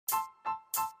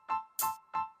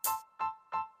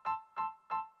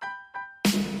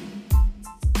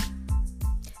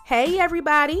Hey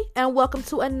everybody, and welcome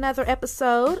to another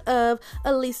episode of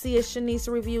Alicia Shanice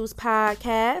Reviews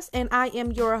Podcast, and I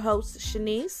am your host,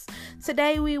 Shanice.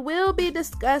 Today we will be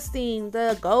discussing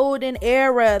the golden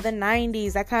era, the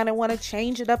 90s. I kind of want to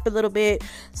change it up a little bit.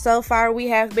 So far we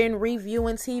have been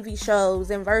reviewing TV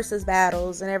shows and versus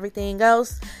battles and everything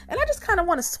else, and I just kind of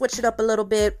want to switch it up a little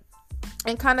bit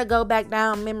and kind of go back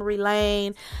down memory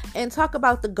lane and talk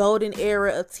about the golden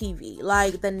era of TV,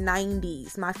 like the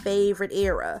 90s, my favorite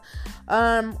era.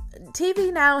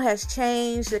 TV now has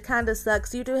changed. It kind of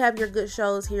sucks. You do have your good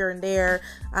shows here and there.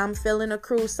 I'm feeling a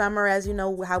cruel summer, as you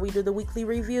know how we do the weekly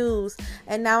reviews,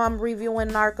 and now I'm reviewing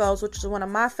Narcos, which is one of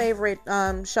my favorite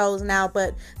shows now,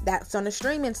 but that's on a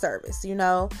streaming service,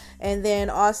 and then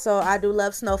also I do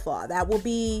love Snowfall. That will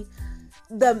be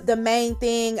the main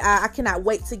thing. I cannot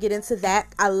wait to get into that.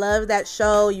 I love that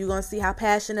show. You're gonna see how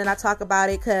passionate I talk about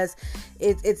it, because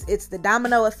it's the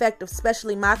domino effect of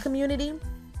especially my community.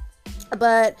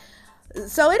 But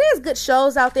so it is good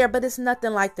shows out there, but it's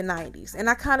nothing like the 90s. And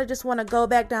I kind of just want to go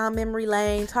back down memory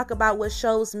lane, talk about what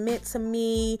shows meant to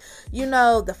me,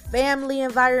 the family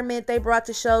environment they brought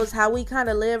to shows, how we kind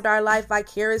of lived our life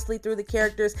vicariously through the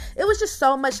characters. It was just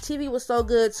so much. TV was so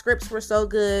good, scripts were so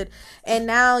good, and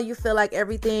now you feel like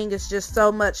everything is just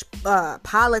so much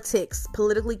politics,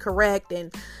 politically correct,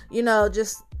 and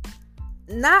just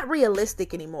not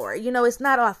realistic anymore. It's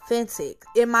not authentic,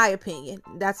 in my opinion.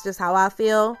 That's just how I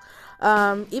feel.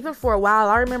 Even for a while,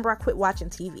 I remember I quit watching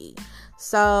TV.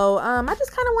 So, I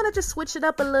just kind of want to just switch it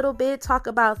up a little bit, talk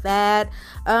about that.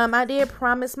 I did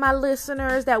promise my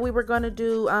listeners that we were going to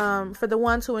do, for the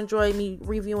ones who enjoy me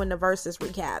reviewing the versus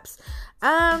recaps,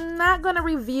 I'm not going to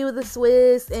review the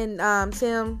Swizz and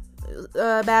Tim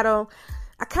battle.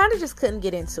 I kind of just couldn't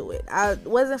get into it. I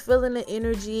wasn't feeling the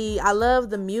energy. I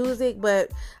love the music, but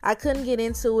I couldn't get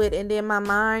into it. And then my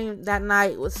mind that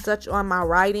night was such on my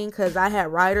writing, because I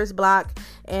had writer's block.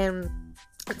 And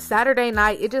Sunday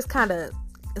night,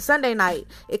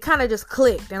 it kind of just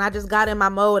clicked, and I just got in my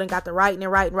mode and got to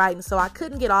writing. So I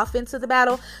couldn't get off into the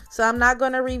battle. So I'm not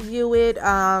going to review it,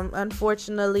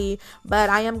 unfortunately, but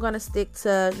I am going to stick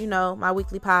to, my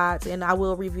weekly pods, and I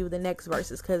will review the next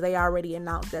verses, because they already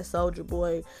announced that Soulja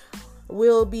Boy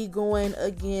will be going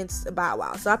against Bow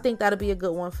Wow. So I think that'll be a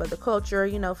good one for the culture,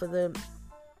 for the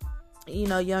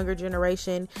younger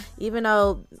generation, even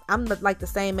though I'm like the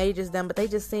same age as them, but they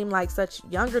just seem like such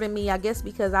younger than me, I guess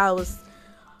because I was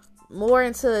more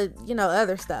into,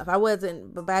 other stuff. I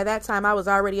wasn't, but by that time I was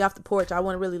already off the porch. I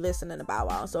wasn't really listening to Bow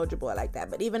Wow and Soulja Boy like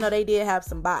that, but even though they did have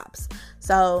some bops,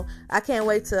 so I can't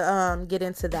wait to get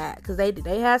into that, because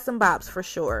they had some bops for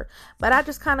sure. But I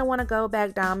just kind of want to go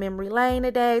back down memory lane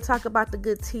today, talk about the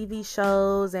good TV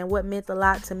shows and what meant a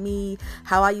lot to me,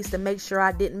 how I used to make sure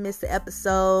I didn't miss the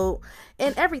episode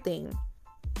and everything.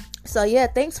 So yeah,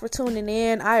 thanks for tuning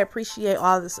in. I appreciate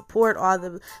all the support, all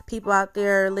the people out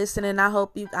there listening.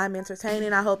 I'm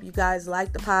entertaining. I hope you guys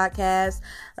like the podcast.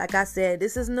 Like I said,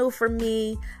 this is new for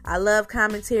me. I love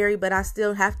commentary, but I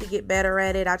still have to get better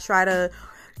at it. I try to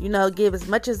give as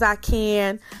much as I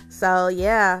can. So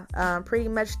yeah, pretty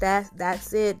much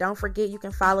that's it. Don't forget, you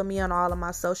can follow me on all of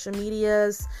my social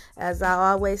medias, as I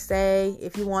always say,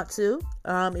 if you want to.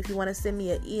 If you want to send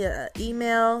me an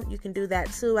email, you can do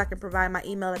that too. I can provide my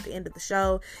email at the end of the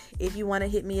show. If you want to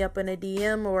hit me up in a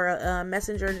DM or a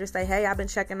messenger and just say, hey, I've been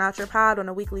checking out your pod on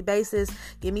a weekly basis,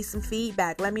 give me some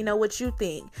feedback, let me know what you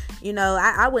think.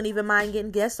 I wouldn't even mind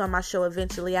getting guests on my show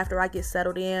eventually, after I get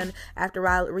settled in, after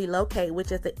I relocate,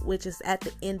 which is at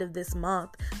the end of this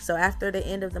month. So after the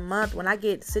end of the month, when I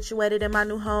get situated in my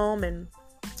new home and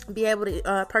be able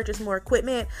to purchase more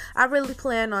equipment, I really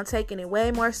plan on taking it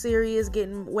way more serious,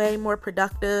 getting way more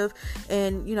productive,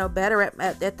 and better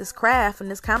at this craft and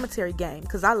this commentary game,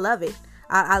 because I love it.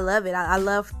 I love it. I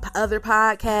love other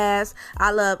podcasts.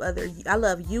 I love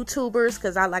YouTubers,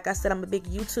 because like I said, I'm a big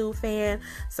YouTube fan.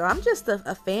 So I'm just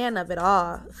a fan of it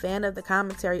all, a fan of the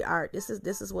commentary art. This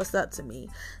is what's up to me.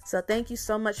 So thank you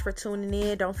so much for tuning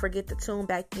in. Don't forget to tune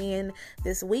back in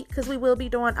this week, because we will be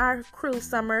doing our cruise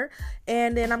summer,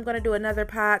 and then I'm going to do another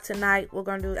pod tonight. We're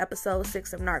going to do episode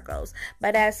 6 of Narcos.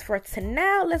 But as for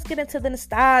tonight, let's get into the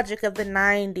nostalgic of the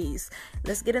 90s.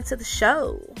 Let's get into the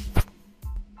show.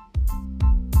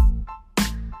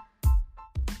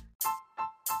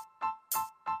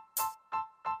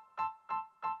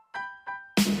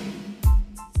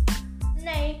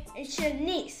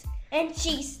 Shanice, and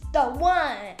she's the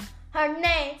one. Her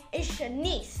name is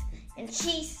Shanice, and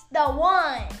she's the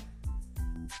one.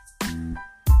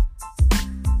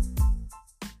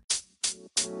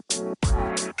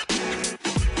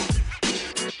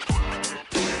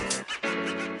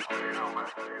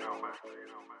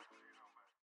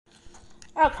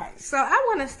 Okay, so I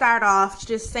want to start off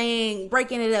just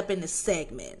breaking it up into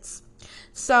segments.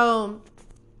 So,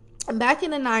 back in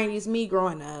the 90s, me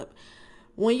growing up,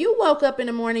 when you woke up in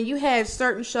the morning, you had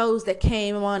certain shows that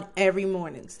came on every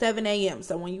morning, 7 a.m.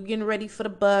 So when you're getting ready for the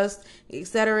bus,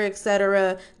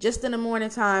 etc., just in the morning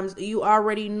times, you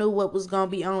already knew what was going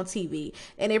to be on TV.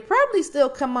 And it probably still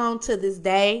come on to this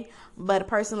day. But a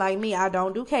person like me, I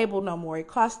don't do cable no more. It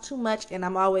costs too much, and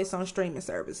I'm always on streaming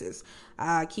services.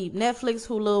 I keep Netflix,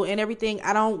 Hulu, and everything.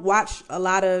 I don't watch a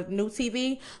lot of new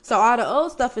TV. So all the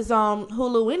old stuff is on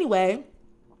Hulu anyway.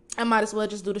 I might as well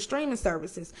just do the streaming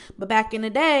services. But back in the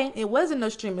day, it wasn't no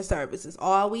streaming services.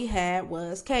 All we had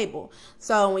was cable.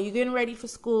 So when you're getting ready for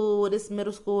school, this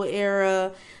middle school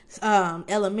era,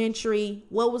 elementary,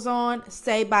 what was on?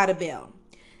 Saved by the Bell.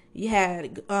 You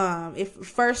had, it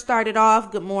first started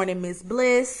off Good Morning Miss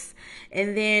Bliss,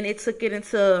 and then it took it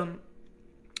into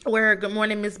where Good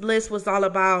Morning Miss Bliss was all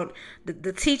about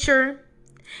the teacher.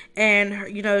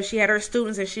 And, you know, she had her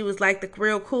students, and she was like the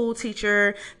real cool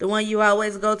teacher, the one you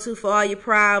always go to for all your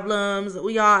problems.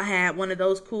 We all had one of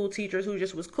those cool teachers who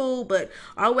just was cool, but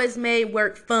always made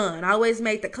work fun, always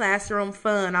made the classroom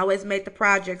fun, always made the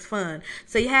projects fun.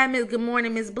 So you had Miss Good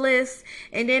Morning Miss Bliss,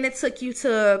 and then it took you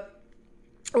to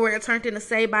where it turned into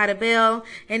Saved by the Bell,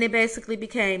 and it basically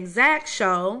became Zach's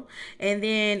show, and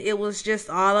then it was just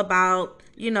all about,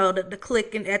 you know, the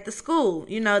clicking at the school,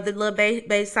 you know, the little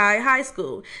Bayside High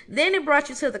School. Then it brought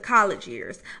you to the college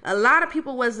years. A lot of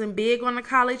people wasn't big on the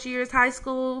college years, high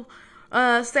school,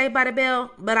 Saved by the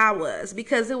Bell, but I was,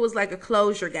 because it was like a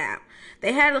closure gap.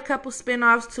 They had a couple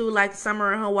spinoffs too, like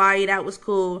Summer in Hawaii, that was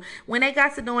cool. When they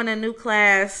got to doing a new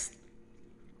class,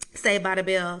 Saved by the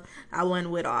Bell, I wasn't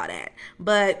with all that.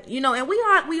 But, you know, and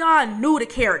we all knew the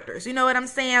characters. You know what I'm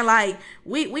saying? Like,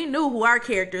 we knew who our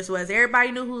characters was.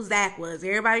 Everybody knew who Zach was.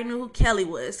 Everybody knew who Kelly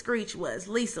was, Screech was,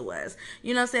 Lisa was.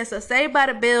 You know what I'm saying? So Saved by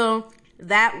the Bell,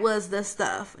 that was the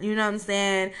stuff. You know what I'm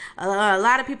saying? A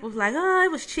lot of people was like, oh, it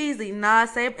was cheesy. Nah,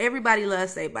 everybody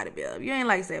loves Saved by the Bell. If you ain't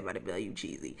like Saved by the Bell, you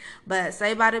cheesy. But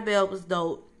Saved by the Bell was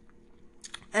dope.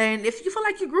 And if you feel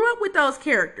like you grew up with those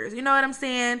characters, you know what I'm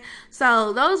saying?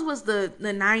 So those was the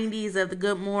 90s of the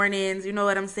Good Mornings, you know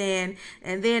what I'm saying?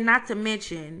 And then not to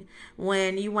mention,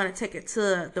 when you want to take it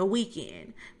to the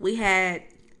weekend, we had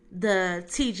the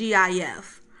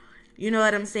TGIF. You know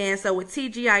what I'm saying? So with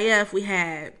TGIF, we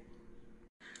had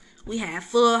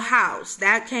Full House.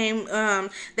 That came on.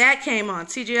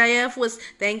 TGIF was,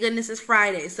 thank goodness it's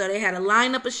Friday. So they had a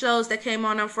lineup of shows that came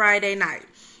on Friday night.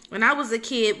 When I was a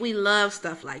kid, we loved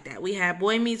stuff like that. We had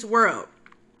Boy Meets World.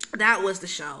 That was the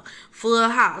show. Full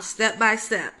House, Step by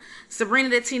Step. Sabrina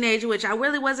the Teenage Witch. I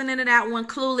really wasn't into that one.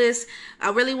 Clueless.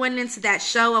 I really wasn't into that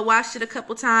show. I watched it a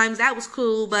couple times. That was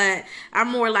cool, but I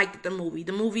more liked the movie.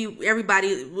 The movie,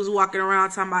 everybody was walking around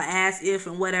talking about As If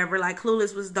and whatever. Like,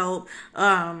 Clueless was dope.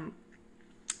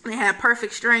 They had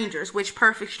Perfect Strangers, which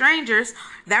Perfect Strangers,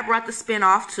 that brought the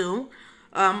spinoff to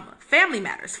Family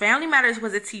Matters. Family Matters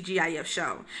was a TGIF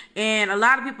show. And a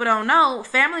lot of people don't know,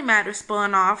 Family Matters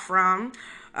spun off from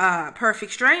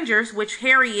Perfect Strangers, which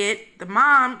Harriet, the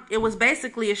mom, it was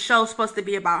basically a show supposed to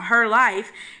be about her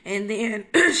life. And then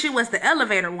she was the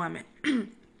elevator woman.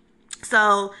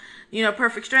 So, you know,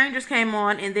 Perfect Strangers came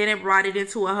on, and then it brought it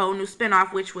into a whole new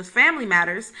spinoff, which was Family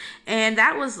Matters. And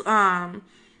that was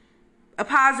a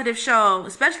positive show,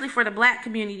 especially for the black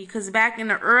community, because back in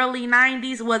the early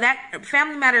 90s, well, that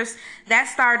Family Matters, that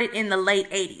started in the late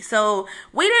 80s. So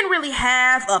we didn't really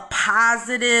have a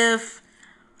positive,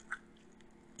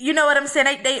 you know what I'm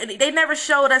saying? They never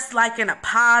showed us like in a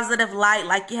positive light.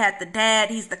 Like, you had the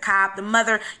dad, he's the cop, the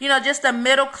mother, you know, just a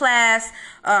middle class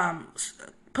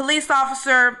police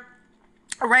officer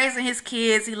raising his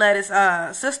kids. He let his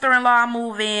sister-in-law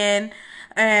move in.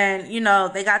 And, you know,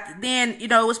 then, you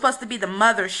know, it was supposed to be the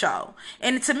mother show.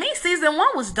 And to me, season 1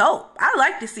 was dope. I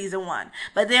liked the season 1.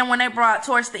 But then when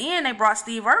towards the end, they brought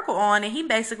Steve Urkel on, and he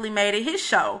basically made it his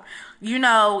show, you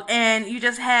know, and you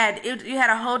just had, you had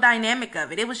a whole dynamic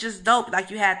of it. It was just dope.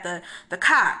 Like, you had the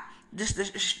cop, just the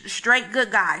straight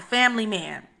good guy, family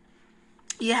man.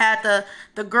 You had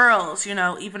the girls, you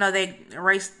know, even though they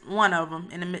erased one of them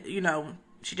in the, you know,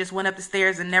 she just went up the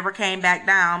stairs and never came back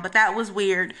down. But that was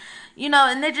weird. You know,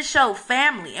 and they just showed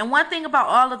family. And one thing about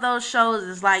all of those shows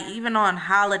is, like, even on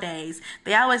holidays,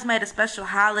 they always made a special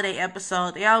holiday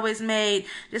episode. They always made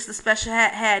just a special,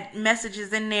 had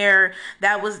messages in there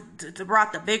that was to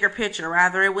brought the bigger picture.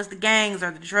 Rather, it was the gangs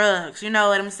or the drugs. You know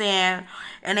what I'm saying?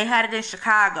 And they had it in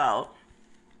Chicago.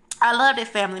 I loved it,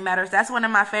 Family Matters. That's one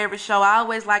of my favorite shows. I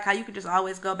always like how you could just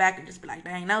always go back and just be like,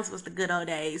 dang, those was the good old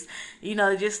days.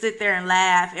 Just sit there and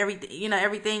laugh.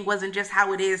 Everything wasn't just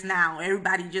how it is now.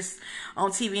 Everybody just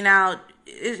on TV now,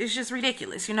 it's just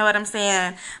ridiculous. You know what I'm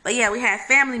saying? But yeah, we had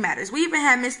Family Matters. We even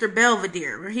had Mr.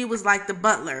 Belvedere, where he was like the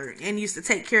butler and used to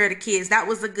take care of the kids. That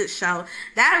was a good show.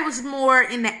 That was more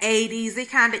in the 80s.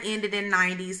 It kind of ended in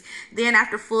 90s. Then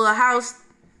after Full House,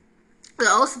 the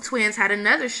Olsen twins had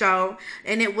another show,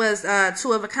 and it was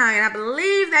Two of a Kind. I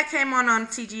believe that came on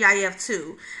TGIF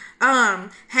too.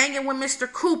 Hanging with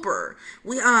Mr. Cooper.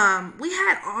 We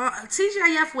had all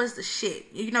TGIF was the shit.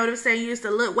 You know what I'm saying? You used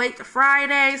to wait for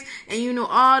Fridays, and you knew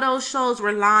all those shows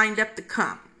were lined up to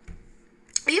come.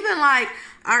 Even like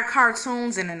our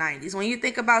cartoons in the 90s. When you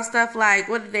think about stuff like,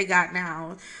 what do they got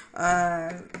now?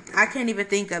 I can't even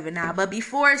think of it now. But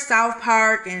before South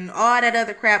Park and all that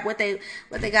other crap, what they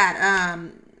got,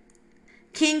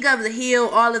 King of the Hill,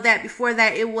 all of that. Before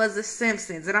that, it was The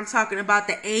Simpsons. And I'm talking about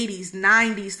the 80s,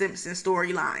 90s Simpsons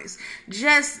storylines.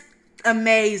 Just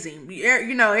amazing.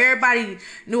 Everybody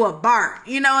knew a Bart,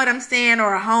 you know what I'm saying,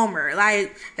 or a Homer.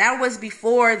 Like, that was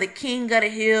before the King of the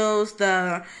Hills,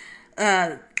 the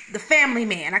Family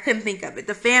Man. I couldn't think of it.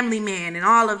 The Family Man and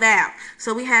all of that.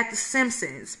 So we had The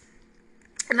Simpsons.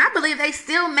 And I believe they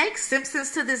still make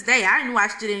Simpsons to this day. I hadn't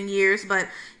watched it in years, but,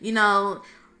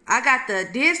 I got the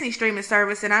Disney streaming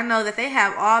service, and I know that they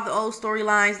have all the old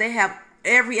storylines. They have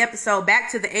every episode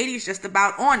back to the 80s just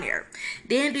about on there.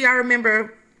 Then do y'all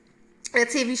remember the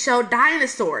TV show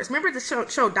Dinosaurs? Remember the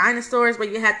show Dinosaurs, where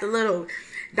you had the little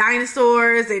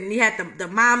dinosaurs and you had the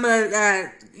mama,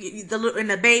 and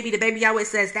the baby. The baby always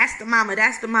says, "That's the mama,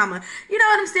 that's the mama." You know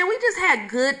what I'm saying? We just had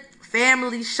good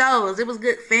family shows. It was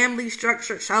good family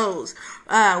structured shows.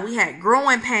 We had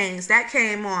Growing Pains that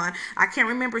came on. I can't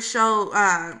remember show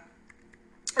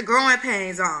Growing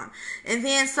Pains on. And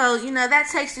then that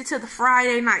takes you to the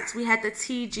Friday nights. We had the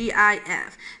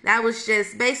TGIF. That was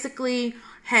just basically,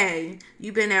 hey,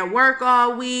 you've been at work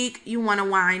all week, you want to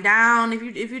wind down.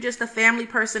 If you're just a family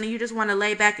person and you just want to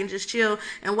lay back and just chill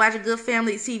and watch a good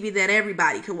family TV that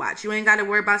everybody could watch. You ain't got to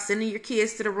worry about sending your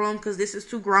kids to the room because this is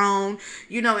too grown,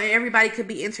 and everybody could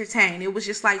be entertained. It was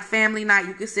just like family night.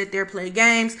 You could sit there, play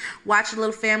games, watch a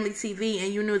little family TV,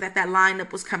 and you knew that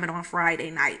lineup was coming on Friday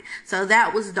night. So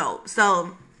that was dope.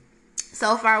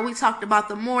 So far, we talked about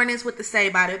the mornings with the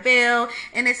Saved by the Bell,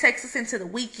 and it takes us into the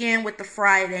weekend with the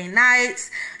Friday nights,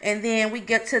 and then we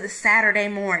get to the Saturday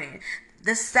morning.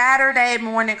 The Saturday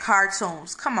morning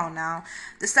cartoons. Come on now.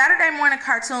 The Saturday morning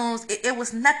cartoons, it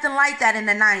was nothing like that in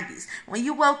the 90s. When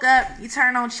you woke up, you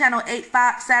turned on Channel 8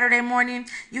 Fox Saturday morning,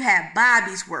 you had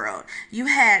Bobby's World. You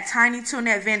had Tiny Toon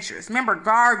Adventures. Remember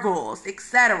Gargoyles,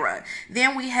 etc.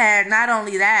 Then we had, not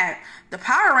only that, the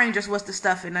Power Rangers was the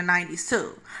stuff in the 90s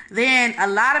too. Then a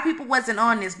lot of people wasn't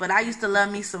on this, but I used to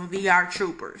love me some VR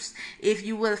Troopers. If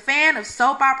you were a fan of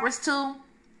soap operas too,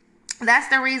 that's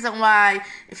the reason why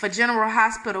for General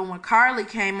Hospital, when Carly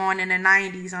came on in the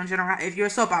 90s on General, if you're a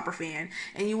soap opera fan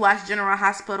and you watched General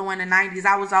Hospital in the 90s,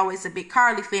 I was always a big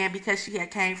Carly fan because she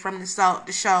had came from the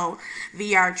show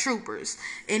VR Troopers.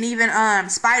 And even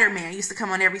Spider-Man used to come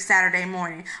on every Saturday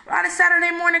morning. A lot of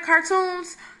Saturday morning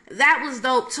cartoons, that was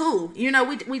dope too.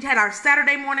 We had our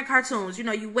Saturday morning cartoons.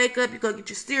 You wake up, you go get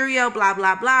your cereal, blah,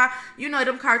 blah, blah.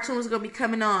 Them cartoons are going to be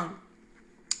coming on.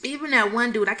 Even that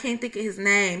one dude, I can't think of his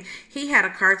name. He had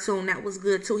a cartoon that was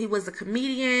good too. He was a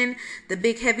comedian, the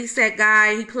big heavyset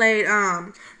guy. He played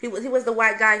he was the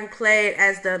white guy who played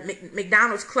as the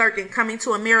McDonald's clerk in Coming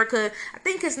to America. I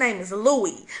think his name is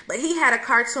Louis. But he had a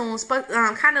cartoon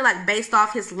kind of like based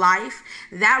off his life.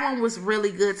 That one was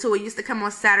really good too. It used to come on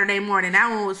Saturday morning.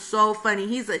 That one was so funny.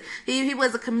 He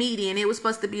was a comedian. It was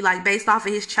supposed to be like based off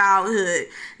of his childhood.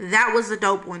 That was a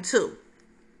dope one too.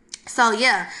 So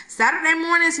yeah, Saturday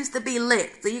mornings used to be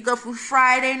lit. So you go from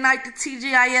Friday night to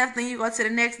TGIF, then you go to the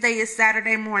next day is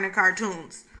Saturday morning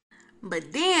cartoons.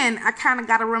 But then I kind of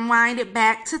got to rewind it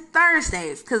back to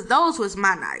Thursdays, because those was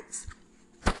my nights.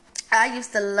 I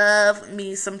used to love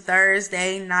me some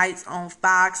Thursday nights on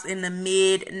Fox in the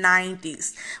mid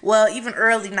 90s. Well, even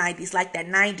early 90s, like that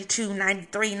 92,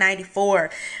 93,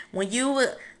 94. When you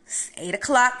would 8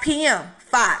 o'clock p.m.,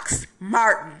 Fox,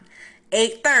 Martin.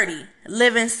 8:30,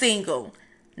 Living Single.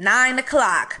 9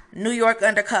 o'clock, New York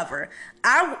Undercover.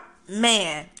 I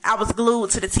was glued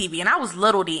to the TV, and I was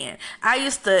little then.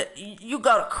 You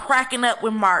go to Cracking Up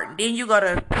with Martin, then you go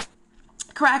to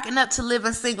Cracking Up to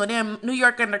Living Single, then New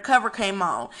York Undercover came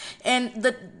on.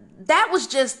 And that was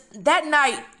just, that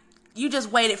night, you just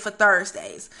waited for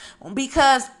Thursdays.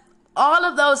 Because all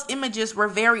of those images were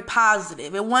very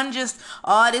positive. It wasn't just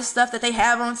all this stuff that they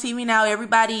have on TV now.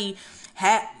 Everybody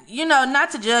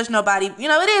not to judge nobody,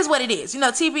 it is what it is.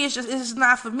 TV is it's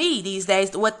not for me these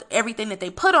days, everything that they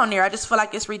put on there. I just feel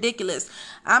like it's ridiculous.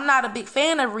 I'm not a big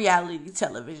fan of reality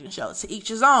television shows, to each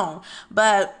his own.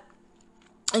 But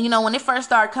when it first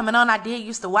started coming on, I did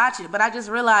used to watch it, but I just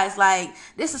realized, like,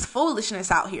 this is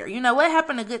foolishness out here. What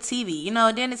happened to good TV?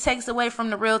 And then it takes away from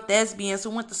the real thespians who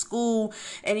went to school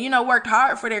and, worked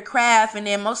hard for their craft. And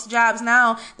then most jobs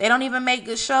now, they don't even make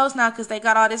good shows now because they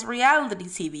got all this reality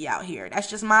TV out here. That's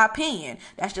just my opinion.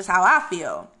 That's just how I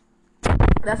feel.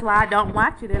 That's why I don't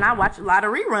watch it, and I watch a lot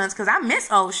of reruns because I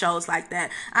miss old shows like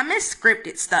that. I miss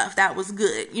scripted stuff that was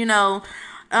good,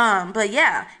 But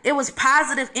yeah, it was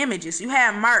positive images. You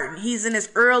have Martin. He's in his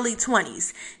early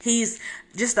 20s. He's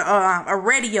just a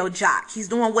radio jock. He's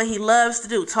doing what he loves to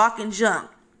do, talking junk.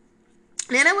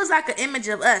 Then it was like an image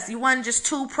of us. You wasn't just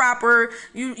too proper.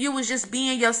 You was just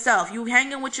being yourself. You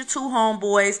hanging with your two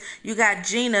homeboys. You got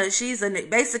Gina. She's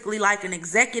basically like an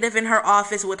executive in her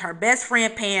office with her best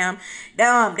friend Pam.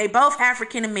 They both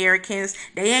African Americans.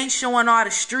 They ain't showing all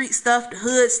the street stuff, the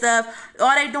hood stuff.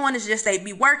 All they doing is just they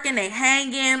be working, they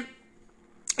hanging.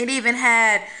 It even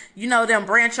had, them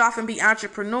branch off and be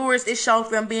entrepreneurs. It showed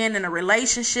them being in a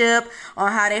relationship,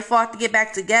 on how they fought to get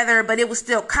back together, but it was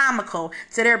still comical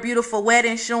to their beautiful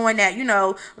wedding, showing that,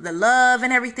 the love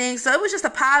and everything. So it was just a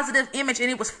positive image, and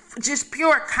it was just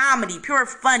pure comedy, pure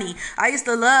funny. I used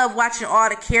to love watching all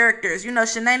the characters.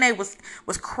 Shanae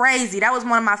was crazy. That was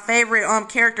one of my favorite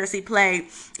characters he played.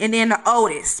 And then the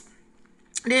Otis.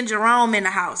 Then Jerome in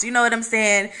the house. You know what I'm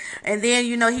saying? And then,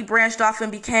 he branched off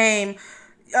and became...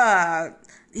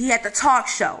 he had the talk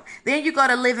show. Then you go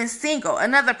to Living Single,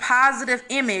 another positive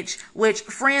image, which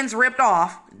Friends ripped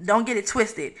off. Don't get it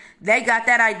twisted. They got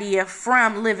that idea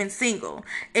from Living Single.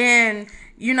 And,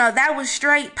 that was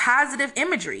straight positive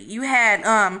imagery. You had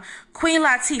Queen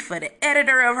Latifah, the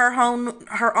editor of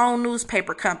her own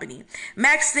newspaper company.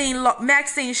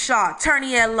 Maxine Shaw,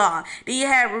 attorney at law. Then you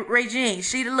had Regine.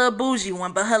 She the little bougie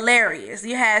one, but hilarious.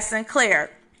 You had Sinclair.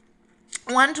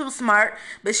 One too smart,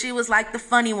 but she was like the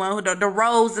funny one, the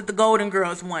Rose that the Golden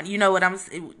Girls won. You know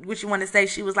what you want to say?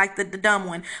 She was like the dumb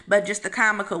one, but just the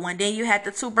comical one. Then you had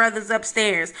the two brothers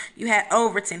upstairs. You had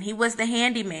Overton. He was the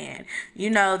handyman.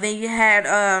 Then you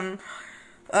had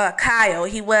Kyle.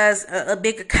 He was a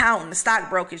big accountant, a stock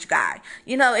brokerage guy.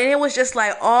 And it was just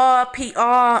like all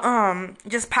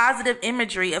just positive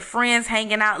imagery of friends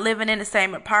hanging out, living in the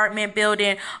same apartment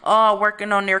building, all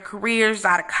working on their careers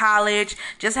out of college,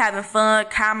 just having fun,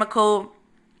 comical.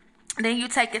 Then you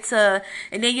take it to,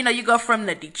 and then, you go from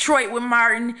the Detroit with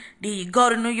Martin, then you go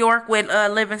to New York with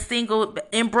Living Single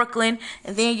in Brooklyn,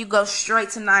 and then you go straight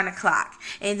to 9 o'clock.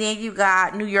 And then you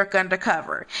got New York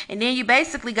Undercover. And then you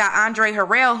basically got Andre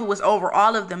Harrell, who was over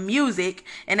all of the music,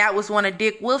 and that was one of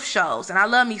Dick Wolf's shows. And I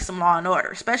love me some Law and Order,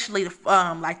 especially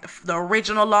the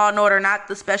original Law and Order, not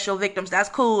the Special Victims. That's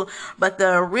cool, but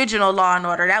the original Law and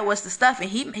Order, that was the stuff.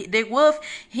 And Dick Wolf,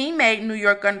 he made New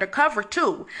York Undercover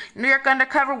too. New York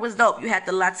Undercover was dope. You had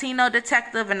the Latino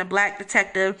detective and the black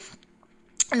detective.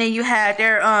 And then you had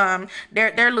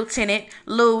their lieutenant,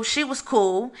 Lou. She was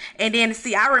cool. And then,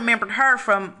 I remembered her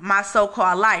from My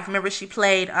So-Called Life. Remember, she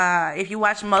played, if you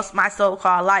watch most My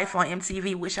So-Called Life on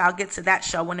MTV, which I'll get to that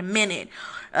show in a minute,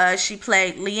 she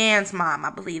played Leanne's mom. I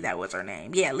believe that was her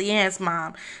name. Yeah, Leanne's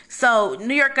mom. So,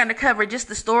 New York Undercover, just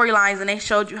the storylines, and they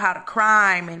showed you how to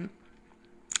crime and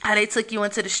how they took you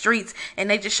into the streets, and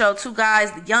they just showed two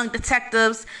guys, the young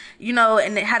detectives,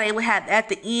 and how they would have at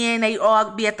the end, they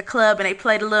all be at the club and they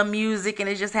played a little music, and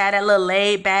it just had that little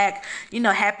laid back,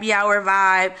 happy hour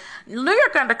vibe. New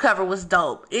York Undercover was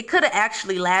dope. It could have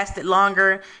actually lasted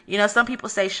longer. Some people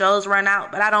say shows run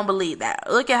out, but I don't believe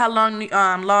that. Look at how long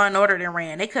Law and Order then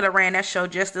ran. They could have ran that show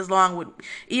just as long with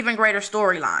even greater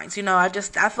storylines.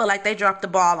 I feel like they dropped the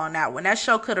ball on that one. That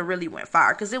show could have really went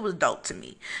far because it was dope to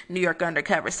me, New York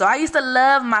Undercover. So I used to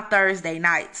love my Thursday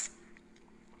nights.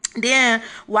 Then,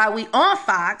 while we on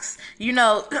Fox,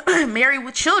 Married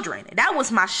with Children. That was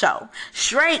my show.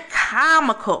 Straight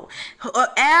comical.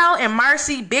 Al and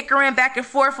Marcy bickering back and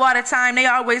forth all the time. They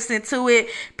always into it.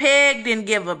 Peg didn't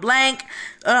give a blank.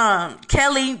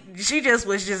 Kelly, she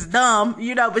was just dumb,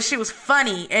 but she was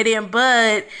funny. And then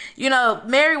Bud,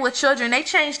 Married with Children, they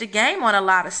changed the game on a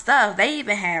lot of stuff. They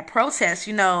even had protests,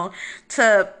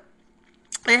 to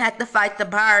they had to fight the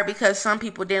bar because some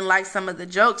people didn't like some of the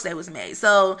jokes that was made.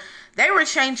 So they were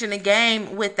changing the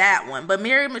game with that one. But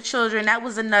Married with Children, that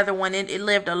was another one. It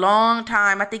lived a long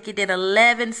time. I think it did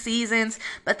 11 seasons,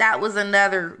 but that was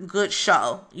another good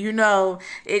show. You know,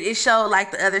 it showed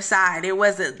like the other side. It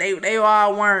wasn't, they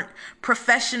all weren't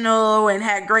professional and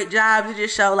had great jobs. It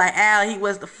just showed like Al, he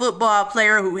was the football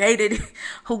player who hated,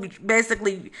 who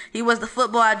basically, he was the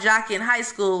football jockey in high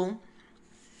school.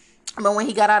 But when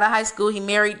he got out of high school, he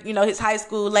married, you know, his high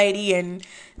school lady and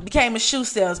became a shoe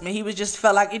salesman. He was just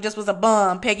felt like it just was a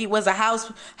bum. Peggy was a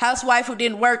housewife who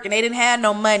didn't work and they didn't have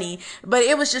no money. But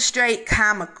it was just straight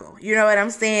comical. You know what I'm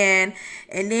saying?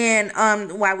 And then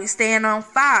while we staying on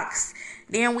Fox,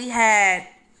 then we had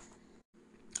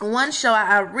one show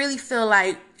I really feel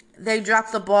like they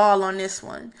dropped the ball on this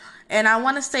one. And I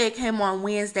want to say it came on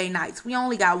Wednesday nights. We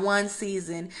only got one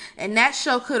season. And that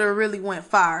show could have really went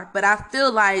far. But I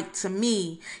feel like, to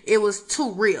me, it was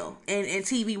too real. And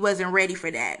TV wasn't ready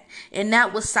for that. And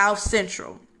that was South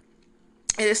Central.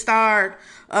 It starred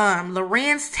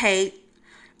Lorenz Tate,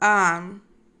 Lamont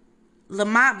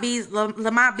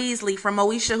Beasley from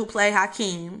Moesha, who played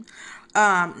Hakeem.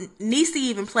 Niecy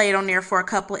even played on there for a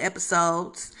couple of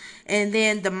episodes. And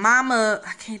then the mama,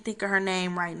 I can't think of her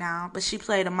name right now, but she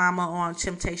played a mama on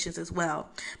Temptations as well.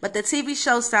 But the TV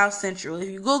show South Central, if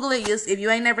you Google it, if you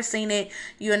ain't never seen it,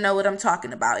 you'll know what I'm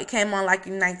talking about. It came on like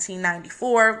in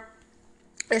 1994.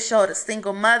 It showed a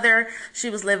single mother. She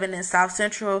was living in South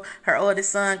Central. Her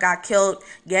oldest son got killed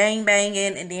gang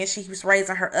banging, and then she was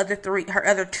raising her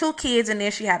other two kids, and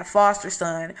then she had a foster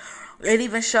son. It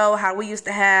even showed how we used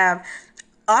to have.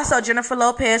 Also, Jennifer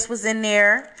Lopez was in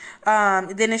there.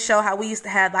 Then it showed how we used to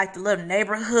have like the little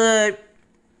neighborhood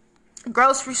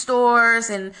grocery stores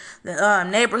and the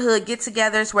neighborhood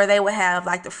get-togethers where they would have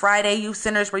like the Friday youth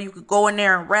centers where you could go in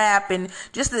there and rap and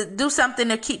just to do something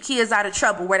to keep kids out of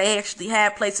trouble, where they actually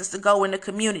had places to go in the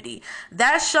community.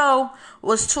 That show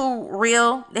was too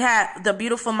real. They had the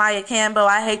beautiful Maya Campbell.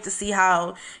 I hate to see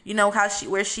how, you know,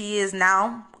 where she is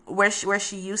now, where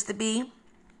she used to be.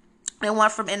 And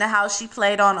one from In the House, she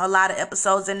played on a lot of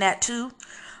episodes in that too.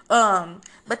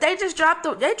 But they just dropped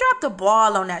the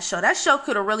ball on that show. That show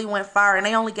could have really went far, and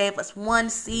they only gave us one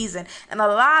season. And a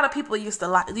lot of people used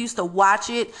to watch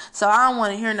it. So I don't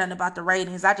want to hear nothing about the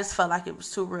ratings. I just felt like it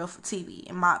was too real for TV,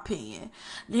 in my opinion.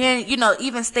 Then, you know,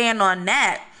 even staying on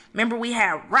that, remember we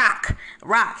had Rock.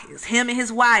 Rock is him and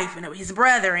his wife and his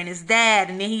brother and his dad,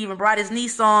 and then he even brought his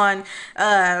niece on.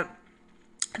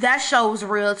 That show was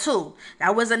real too.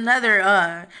 That was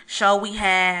another show we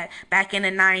had back in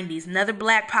the 90s. Another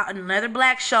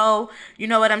black show, you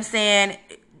know what I'm saying,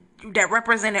 that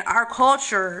represented our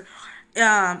culture.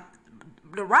 The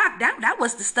Rock, that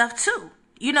was the stuff too.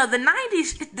 You know, the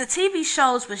 90s, the TV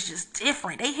shows was just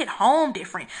different. They hit home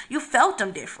different. You felt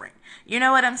them different. You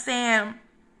know what I'm saying?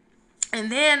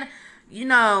 And then, you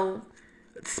know,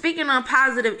 speaking on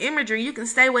positive imagery, you can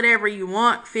say whatever you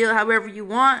want, feel however you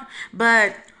want,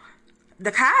 but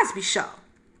The Cosby Show,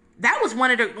 that was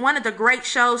one of the great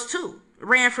shows too.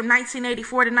 Ran from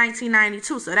 1984 to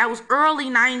 1992, so that was early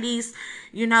 90s,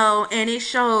 you know, and it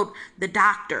showed the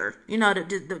doctor, you know,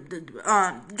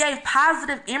 gave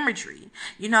positive imagery.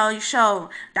 You know, you showed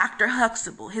Dr.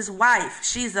 Huxtable, his wife,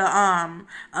 she's a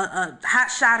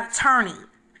hotshot attorney.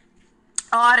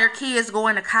 All their kids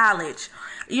going to college,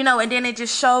 you know, and then it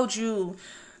just showed you,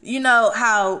 you know,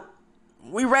 how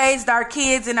we raised our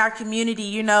kids in our community,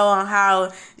 you know, on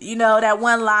how, you know, that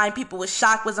one line people was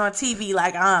shocked was on TV,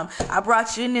 like, I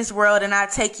brought you in this world and I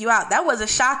take you out. That was a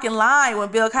shocking line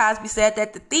when Bill Cosby said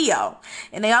that to Theo.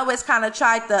 And they always kind of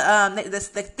tried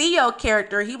the Theo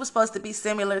character. He was supposed to be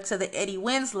similar to the Eddie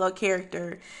Winslow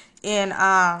character in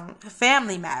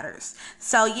Family Matters.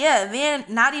 So yeah, then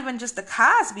not even just the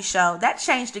Cosby Show, that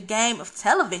changed the game of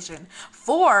television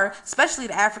for especially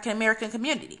the African American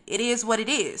community. It is what it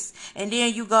is. And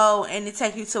then you go and it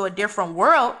take you to a different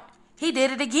world. He did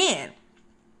it again.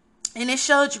 And it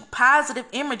showed you positive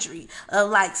imagery of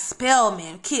like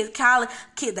Spelman,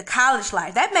 the college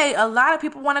life. That made a lot of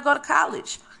people want to go to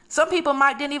college. Some people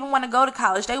didn't even want to go to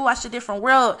college. They watched a different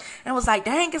world and was like,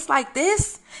 dang, it's like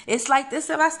this. It's like this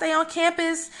if I stay on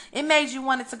campus. It made you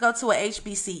want to go to a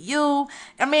HBCU.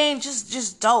 I mean,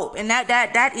 just dope. And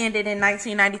that ended in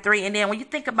 1993. And then when you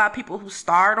think about people who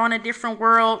starred on a different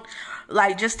world,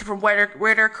 like just from where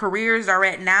their careers are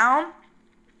at now,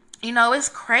 you know, it's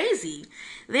crazy.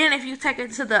 Then if you take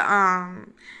it to the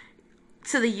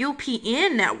to the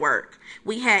UPN network,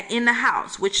 we had In the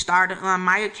House, which starred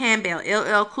Maya Campbell,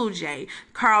 LL Cool J,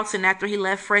 Carlton after he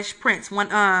left Fresh Prince.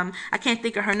 One I can't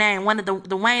think of her name. One of the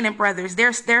Wayans brothers,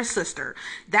 their sister.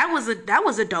 That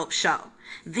was a dope show.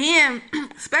 Then,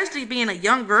 especially being a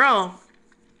young girl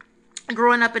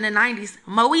growing up in the 90s,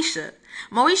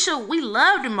 Moesha, we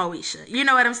loved Moesha. You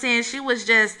know what I'm saying? She was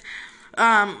just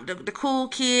the cool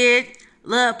kid.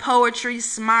 Love poetry,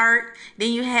 smart.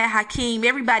 Then you had Hakeem.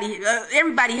 Everybody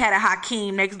had a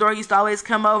Hakeem next door. He used to always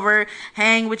come over,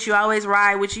 hang with you, always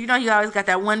ride with you. You know, you always got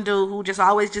that one dude who just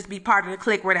always just be part of the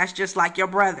clique where that's just like your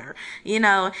brother. You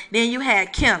know. Then you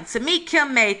had Kim. To me,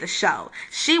 Kim made the show.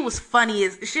 She was funny.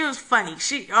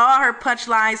 All her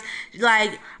punchlines.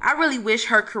 Like, I really wish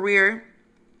her career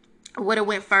would have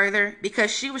went further, because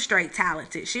she was straight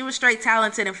talented. She was straight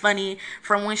talented and funny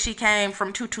from when she came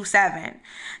from 227.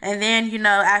 And then, you know,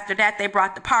 after that they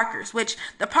brought the Parkers, which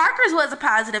the Parkers was a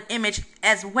positive image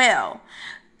as well.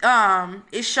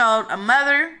 It showed a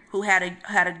mother who had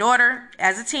a daughter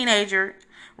as a teenager,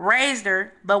 raised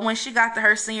her, but when she got to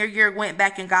her senior year, went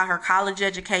back and got her college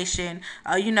education,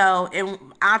 an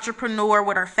entrepreneur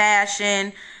with her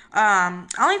fashion.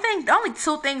 Only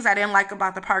two things I didn't like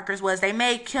about the Parkers was they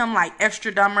made Kim like extra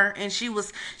dumber, and she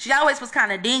always was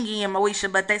kind of dingy in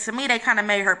Moesha, but to me they kind of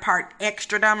made her part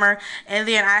extra dumber. And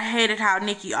then I hated how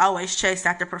Nikki always chased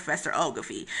after Professor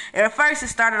Ogilvy. At first it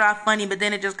started off funny, but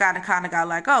then it just kind of got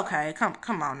like, okay,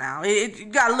 come on now, it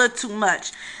got a little too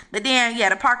much. But then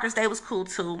the Parkers, they was cool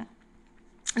too.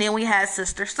 Then we had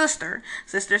Sister.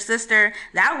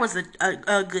 That was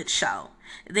a good show.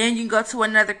 Then you can go to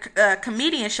another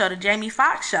comedian show, the Jamie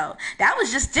Foxx show. That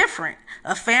was just different.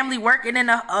 A family owning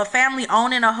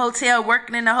a hotel,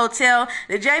 working in a hotel.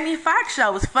 The Jamie Foxx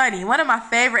show was funny. One of my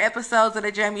favorite episodes of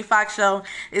the Jamie Foxx show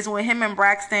is when him and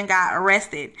Braxton got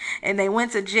arrested and they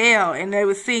went to jail and they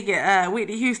was singing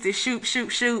Whitney Houston, Shoot,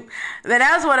 Shoot, Shoot. But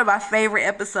that was one of my favorite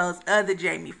episodes of the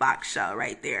Jamie Foxx show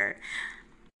right there.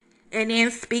 And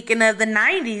then speaking of the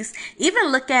 90s,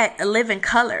 even look at A Living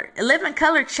Color. A Living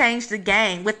Color changed the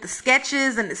game with the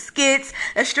sketches and the skits,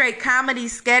 a straight comedy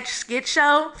skit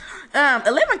show.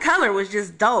 A Living Color was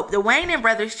just dope. The Wayans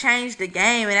brothers changed the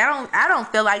game, and I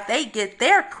don't feel like they get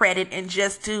their credit and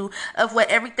just due of what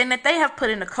everything that they have put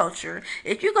in the culture.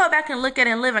 If you go back and look at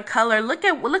In Living Color, look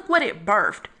what it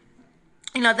birthed.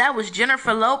 You know, that was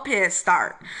Jennifer Lopez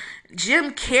start,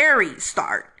 Jim Carrey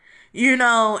start. You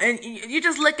know, and you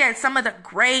just look at some of the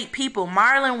great people.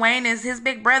 Marlon Wayans, his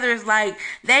big brothers, like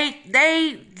they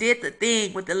did the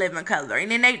thing with The Living Color,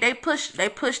 and then they pushed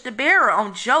the barrel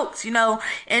on jokes, you know,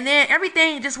 and then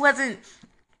everything just wasn't.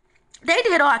 They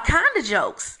did all kind of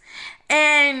jokes,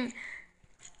 and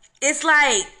it's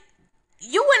like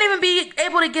you wouldn't even be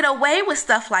able to get away with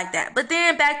stuff like that. But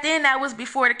then back then, that was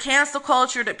before the cancel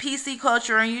culture, the PC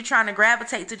culture, and you trying to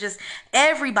gravitate to just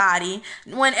everybody.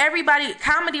 When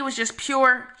comedy was just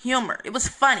pure humor. It was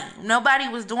funny. Nobody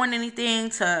was doing anything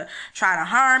to try to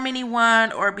harm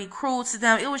anyone or be cruel to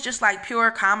them. It was just like pure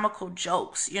comical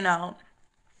jokes, you know.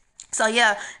 So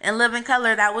In Living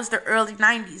Color, that was the early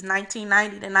 90s,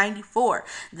 1990 to 94.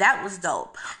 That was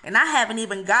dope. And I haven't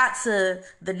even got to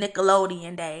the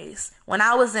Nickelodeon days. When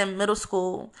I was in middle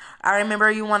school, I remember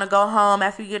you want to go home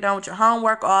after you get done with your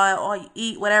homework or you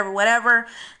eat, whatever,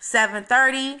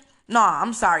 7:30. No,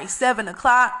 I'm sorry, 7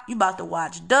 o'clock, you about to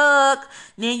watch Doug,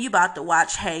 then you about to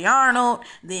watch Hey Arnold,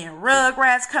 then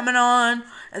Rugrats coming on,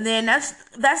 and then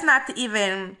that's not to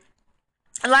even...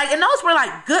 Like, and those were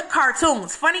like good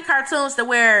cartoons, funny cartoons to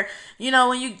where, you know,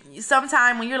 when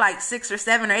you're like 6 or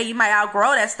 7 or 8, you might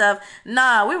outgrow that stuff.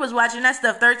 Nah, we was watching that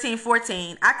stuff 13,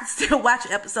 14. I could still watch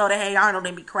an episode of Hey Arnold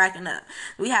and be cracking up.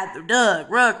 We had the Doug,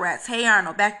 Rugrats, Hey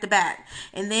Arnold back to back.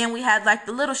 And then we had like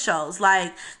the little shows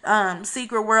like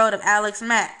Secret World of Alex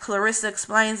Mack, Clarissa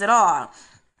Explains It All,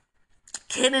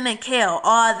 Kenan and Kel,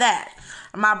 all that.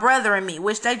 My Brother and Me,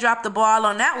 which they dropped the ball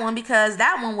on that one because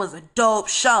that one was a dope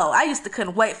show. I used to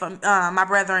couldn't wait for My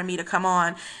Brother and Me to come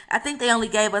on. I think they only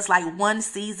gave us like one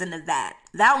season of that.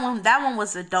 That one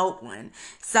was a dope one.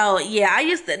 So I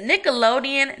used to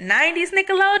Nickelodeon, 90s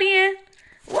Nickelodeon.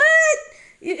 What?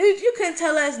 You couldn't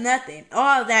tell us nothing.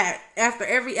 All that. After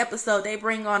every episode, they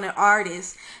bring on an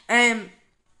artist. And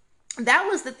that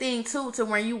was the thing too, to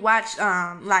when you watch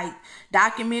like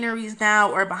documentaries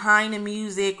now or behind the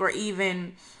music or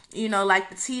even, you know, like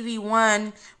the TV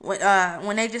one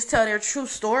when they just tell their true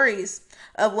stories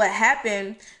of what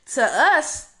happened to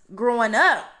us growing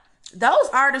up. Those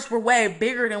artists were way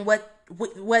bigger than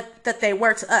what that they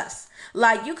were to us.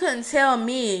 Like, you couldn't tell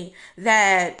me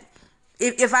that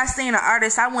if I seen an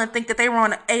artist, I wouldn't think that they were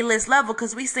on an A-list level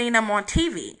because we seen them on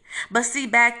TV. But see,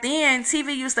 back then,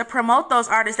 TV used to promote those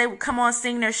artists. They would come on,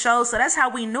 sing their shows. So that's how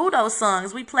we knew those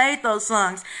songs. We played those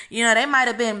songs. You know, they might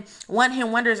have been one-hit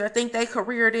wonders or think their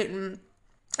career didn't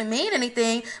mean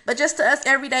anything, but just to us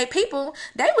everyday people,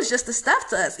 they was just the stuff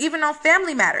to us. Even on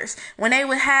Family Matters, when they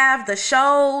would have the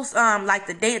shows, like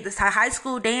the high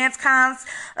school dance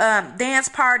dance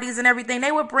parties and everything,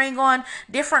 they would bring on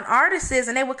different artists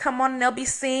and they would come on and they'll be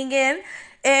singing,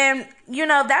 and you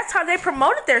know, that's how they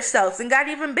promoted themselves and got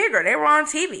even bigger. They were on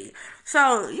TV.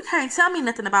 So you can't tell me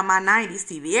nothing about my 90s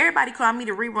TV. Everybody called me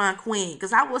the rerun queen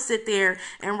because I will sit there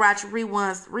and watch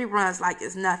reruns like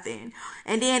it's nothing.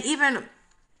 And then even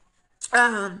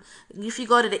if you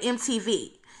go to the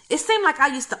MTV, it seemed like I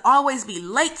used to always be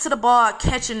late to the ball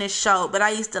catching this show, but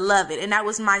I used to love it, and that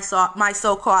was My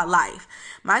So-Called Life.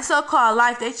 My So-Called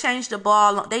Life, they changed the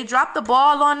ball. They dropped the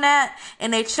ball on that,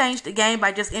 and they changed the game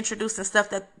by just introducing stuff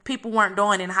that people weren't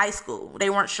doing in high school. They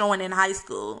weren't showing in high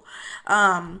school.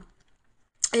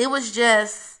 It was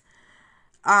just,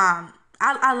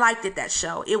 I liked it, that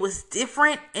show. It was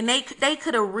different, and they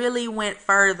could have really went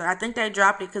further. I think they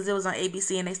dropped it because it was on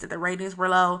ABC and they said the ratings were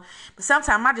low. But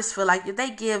sometimes I just feel like if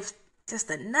they give just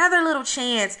another little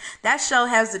chance, that show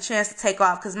has the chance to take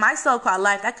off. Because My So-Called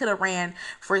Life, that could have ran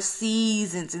for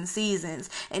seasons and seasons.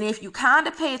 And if you kind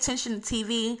of pay attention to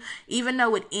TV, even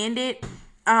though it ended,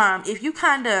 if you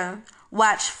kind of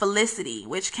watch Felicity,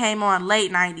 which came on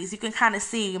late 90s, you can kind of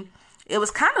see it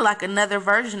was kind of like another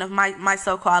version of my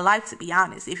So-Called Life, to be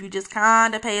honest. If you just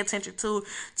kind of pay attention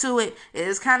to it,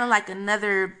 it's kind of like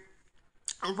another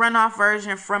runoff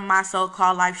version from My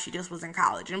So-Called Life. She just was in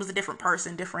college, and it was a different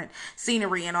person, different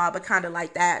scenery and all, but kind of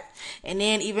like that. And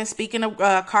then even speaking of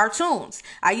cartoons,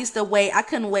 I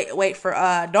couldn't wait for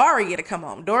Daria to come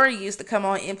on. Daria used to come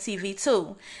on MTV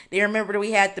too. They remember that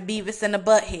we had the Beavis and the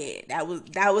Butthead.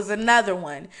 That was another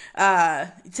one.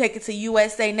 Take it to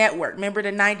USA Network. Remember the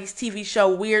 90s TV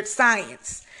show Weird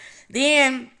Science.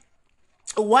 Then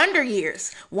Wonder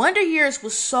Years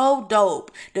was so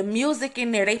dope. The music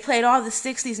in there, they played all the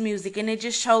 60s music, and it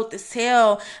just showed the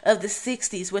tale of the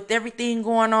 60s with everything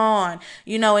going on,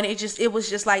 you know, and it was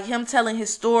just like him telling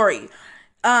his story.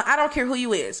 I don't care who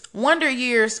you is. Wonder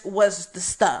Years was the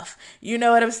stuff. You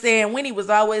know what I'm saying? Winnie was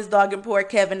always dogging poor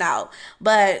Kevin out.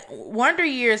 But Wonder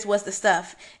Years was the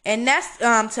stuff. And that's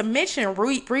to mention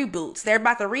reboots. They're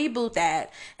about to reboot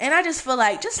that. And I just feel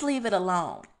like, just leave it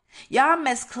alone. Y'all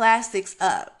mess classics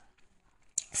up.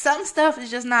 Some stuff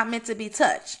is just not meant to be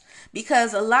touched.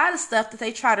 Because a lot of stuff that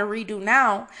they try to redo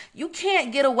now, you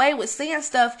can't get away with saying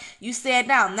stuff you said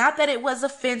now. Not that it was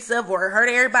offensive or hurt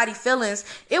everybody's feelings.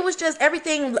 It was just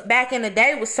everything back in the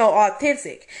day was so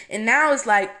authentic. And now it's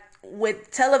like with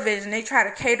television, they try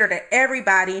to cater to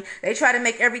everybody. They try to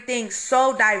make everything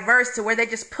so diverse to where they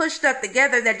just push stuff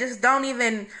together that just don't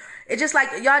even... It's just like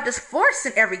y'all just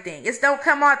forcing everything. It don't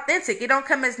come authentic. It don't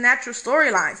come as natural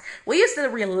storylines. We used to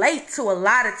relate to a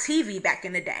lot of TV back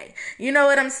in the day. You know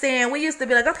what I'm saying? We used to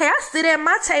be like, okay, I sit at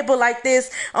my table like this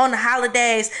on the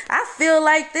holidays. I feel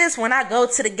like this when I go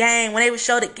to the game, when they would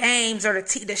show the games or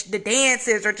the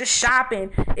dances or just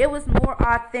shopping. It was more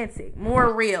authentic,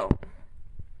 more real.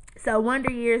 So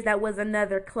Wonder Years, that was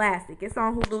another classic. It's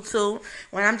on Hulu too.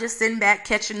 When I'm just sitting back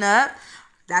catching up,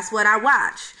 that's what I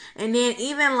watch. And then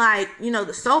even like, you know,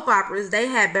 the soap operas, they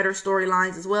had better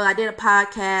storylines as well. I did a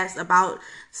podcast about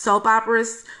soap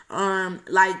operas,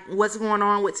 like what's going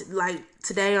on with like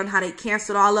today on how they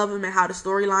canceled all of them and how the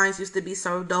storylines used to be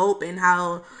so dope and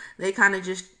how they kind of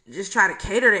just try to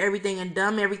cater to everything and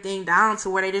dumb everything down to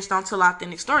where they just don't tell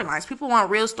authentic storylines. People want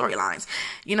real storylines.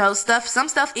 You know, some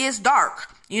stuff is dark.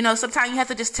 You know, sometimes you have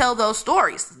to just tell those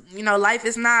stories. You know, life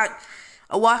is not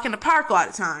a walk in the park all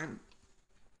the time.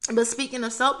 But speaking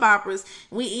of soap operas,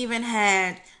 we even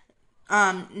had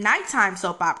nighttime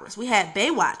soap operas. We had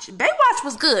Baywatch. Baywatch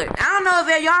was good. I don't know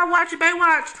if y'all watch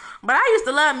Baywatch, but I used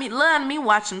to love me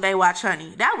watching Baywatch,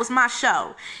 honey. That was my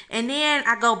show. And then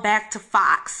I go back to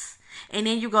Fox. And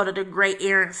then you go to the great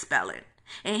Aaron Spelling.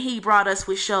 And he brought us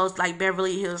with shows like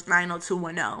Beverly Hills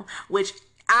 90210, which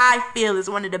I feel is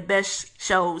one of the best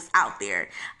shows out there.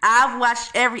 I've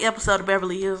watched every episode of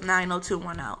Beverly Hills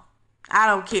 90210. I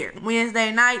don't care.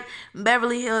 Wednesday night,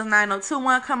 Beverly Hills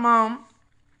 90210 come on.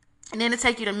 And then to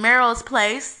take you to Meryl's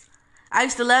Place. I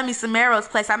used to love me some Meryl's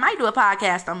Place. I might do a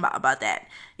podcast about that.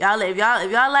 If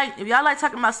y'all like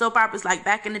talking about soap operas like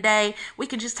back in the day, we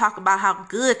can just talk about how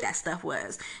good that stuff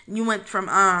was. You went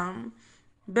from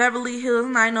Beverly Hills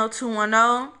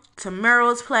 90210 to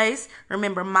Meryl's Place.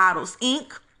 Remember Models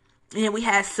Inc. And then we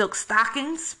had Silk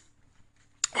Stockings.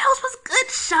 Those was good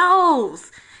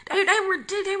shows.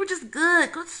 They were just good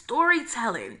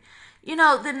storytelling. You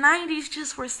know, the 90s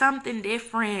just were something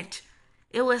different.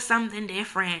 It was something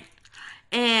different.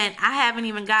 And I haven't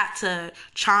even got to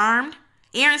Charmed.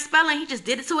 Aaron Spelling, he just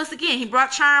did it to us again. He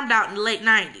brought Charmed out in the late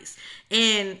 90s.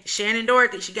 And Shannon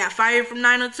Dorothy, she got fired from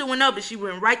 90210, but she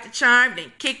went right to Charmed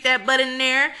and kicked that butt in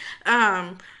there.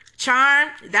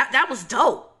 Charmed, that was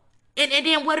dope. And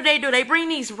then what do? They bring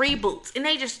these reboots, and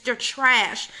they're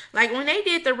trash. Like, when they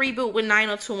did the reboot with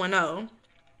 90210,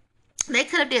 they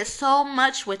could have did so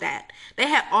much with that. They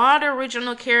had all the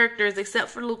original characters except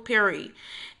for Luke Perry.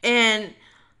 And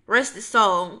rest his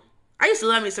soul, I used to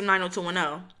love me some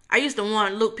 90210. I used to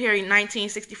want Luke Perry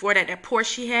 1964, that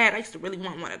Porsche he had. I used to really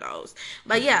want one of those.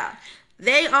 But yeah,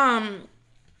 they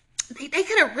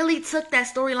could have really took that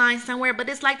storyline somewhere, but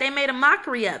it's like they made a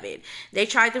mockery of it. They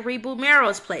tried to reboot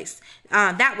Melrose Place.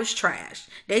 That was trash.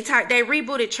 They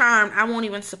rebooted Charmed. I won't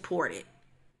even support it.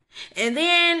 And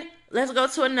then let's go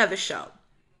to another show,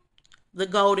 The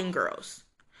Golden Girls.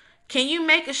 Can you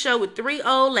make a show with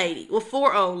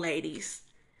 4 old ladies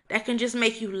that can just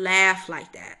make you laugh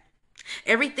like that?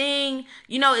 Everything,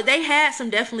 you know, they had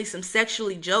definitely some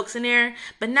sexually jokes in there,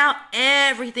 but now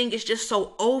everything is just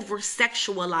so over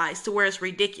sexualized to where it's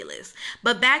ridiculous.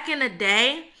 But back in the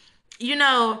day, you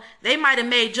know, they might have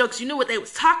made jokes, you knew what they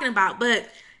was talking about, but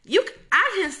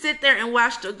I can sit there and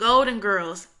watch The Golden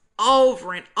Girls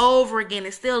over and over again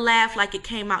and still laugh like it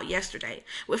came out yesterday,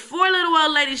 with 4 little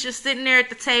old ladies just sitting there at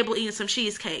the table eating some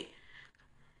cheesecake.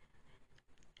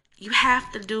 You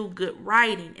have to do good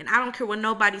writing. And I don't care what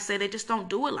nobody say. They just don't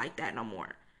do it like that no more.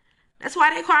 That's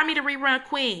why they call me the rerun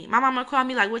queen. My mama called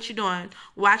me like, what you doing?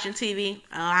 Watching TV?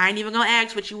 I ain't even going to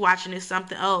ask what you watching. It's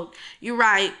something old. You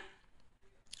right.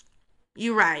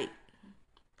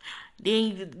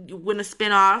 Then when the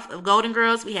spinoff of Golden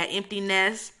Girls, we had Empty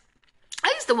Nest.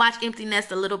 I used to watch Empty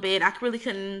Nest a little bit. I really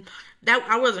couldn't.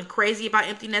 I wasn't crazy about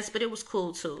Empty Nest, but it was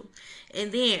cool too.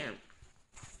 And then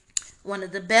one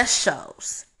of the best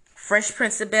shows, Fresh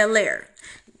Prince of Bel-Air,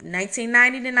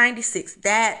 1990 to 96.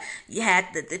 That, you had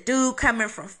the dude coming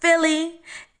from Philly.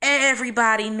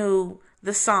 Everybody knew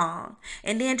the song.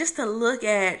 And then just to look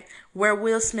at where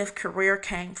Will Smith's career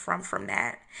came from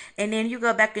that. And then you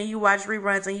go back and you watch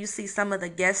reruns and you see some of the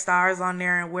guest stars on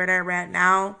there and where they're at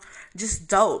now. Just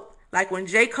dope. Like when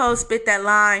J. Cole spit that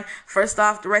line, first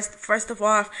of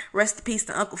all, rest in peace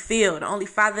to Uncle Phil, the only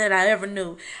father that I ever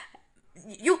knew.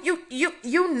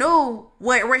 You knew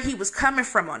where he was coming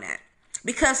from on that,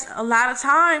 because a lot of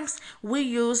times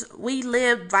we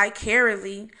live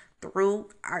vicariously through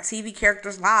our TV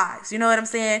characters' lives. You know what I'm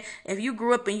saying? If you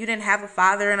grew up and you didn't have a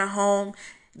father in a home,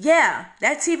 yeah,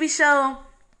 that TV show,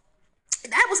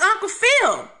 that was Uncle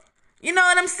Phil. You know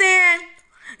what I'm saying?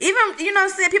 Even, you know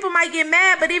what I'm saying, people might get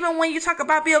mad, but even when you talk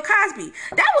about Bill Cosby,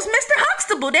 that was Mr.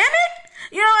 Huxtable, damn it.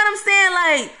 You know what I'm saying?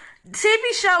 Like,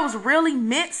 TV shows really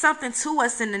meant something to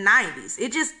us in the 90s.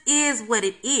 It just is what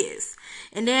it is.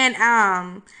 And then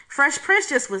Fresh Prince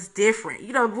just was different.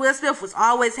 You know, Will Smith was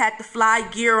always had the fly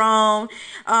gear on.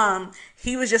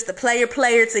 He was just a player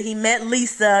till he met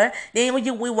Lisa. Then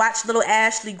we watched little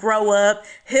Ashley grow up.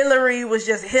 Hillary was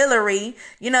just Hillary.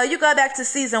 You know, you go back to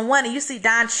season 1 and you see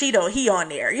Don Cheadle, he on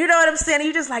there. You know what I'm saying?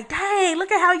 You just like, dang,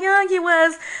 look at how young he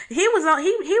was. He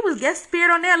was guest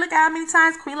appeared on there. Look at how many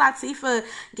times Queen Latifah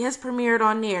guest premiered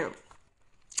on there.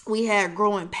 We had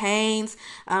Growing Pains.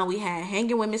 We had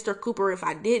Hanging with Mr. Cooper, if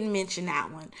I didn't mention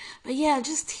that one. But yeah,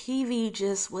 just TV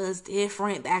just was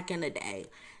different back in the day.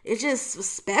 It just was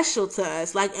special to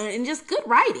us. Like, and just good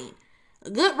writing.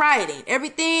 Good writing.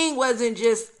 Everything wasn't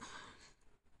just,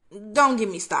 don't get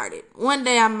me started. One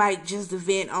day I might just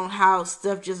vent on how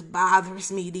stuff just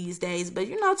bothers me these days. But,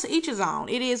 you know, to each his own.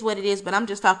 It is what it is. But I'm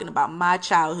just talking about my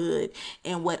childhood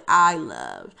and what I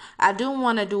loved. I do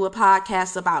want to do a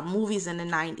podcast about movies in the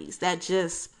 90s that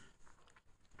just,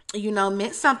 you know,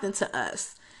 meant something to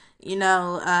us. You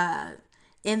know,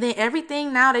 and then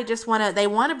everything now they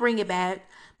want to bring it back.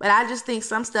 But I just think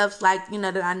some stuff like, you know,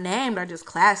 that I named are just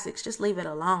classics. Just leave it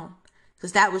alone.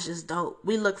 Because that was just dope.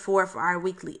 We look forward for our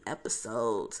weekly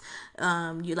episodes.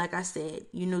 Like I said,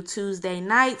 you knew Tuesday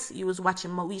nights, you was watching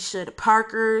Moesha the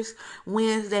Parkers.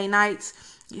 Wednesday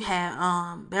nights, you had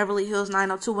Beverly Hills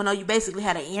 90210. You basically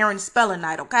had an Aaron Spelling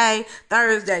night, okay?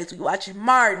 Thursdays, we watching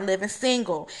Martin, Living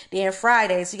Single. Then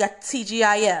Fridays, you got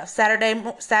TGIF.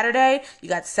 Saturday, you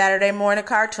got Saturday morning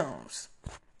cartoons.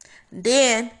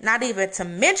 Then, not even to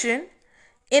mention,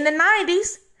 in the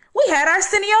 90s, we had our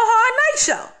Arsenio Hall night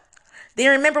show. Then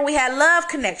remember we had Love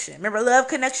Connection. Remember Love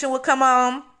Connection would come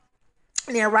on.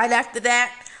 And then right after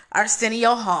that,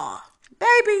 Arsenio Hall.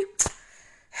 Baby.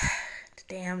 The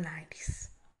damn 90s.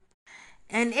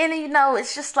 And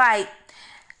it's just like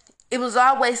it was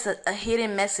always a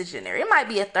hidden message in there. It might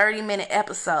be a 30-minute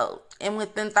episode, and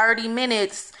within 30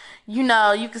 minutes, you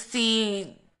could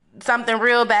see something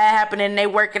real bad happening and they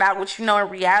work it out, which in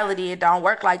reality it don't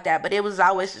work like that. But it was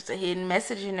always just a hidden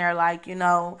message in there, like,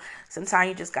 sometimes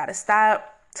you just gotta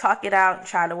stop, talk it out, and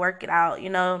try to work it out.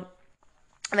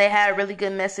 They had really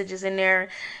good messages in there,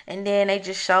 and then they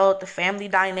just showed the family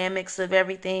dynamics of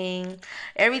everything.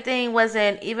 Everything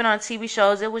wasn't, even on TV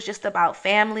shows, it was just about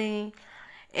family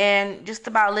and just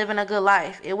about living a good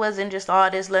life. It wasn't just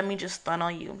all this, let me just stunt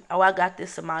on you. Oh, I got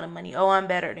this amount of money. Oh, I'm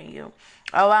better than you.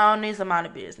 Oh, I own this amount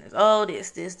of business. Oh,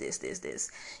 this.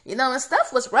 And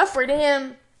stuff was rougher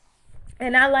then.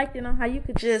 And I liked, how you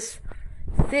could just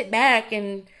sit back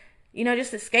and,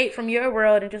 just escape from your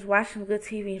world and just watch some good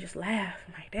TV and just laugh.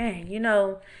 I'm like, dang,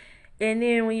 And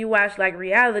then when you watch like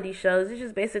reality shows, it's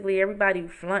just basically everybody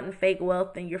flaunting fake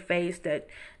wealth in your face that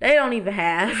they don't even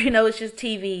have. It's just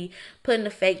TV putting a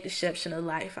fake deception of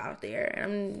life out there.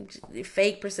 The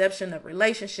fake perception of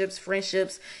relationships,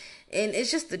 friendships, and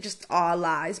it's just all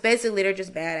lies. Basically, they're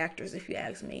just bad actors, if you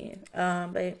ask me.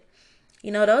 But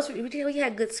those we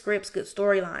had good scripts, good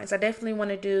storylines. I definitely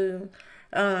want to do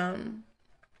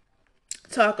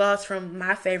talk-offs from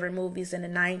my favorite movies in the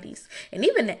 90s and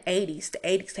even the 80s. The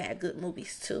 80s had good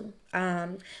movies too.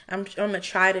 I'm gonna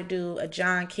try to do a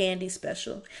John Candy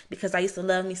special because I used to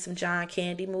love me some John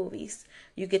Candy movies.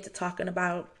 You get to talking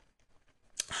about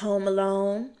Home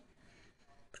Alone,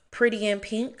 Pretty in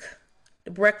Pink,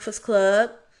 The Breakfast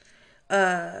Club,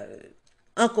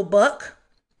 Uncle Buck.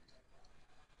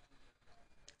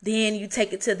 Then you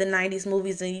take it to the 90s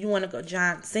movies and you want to go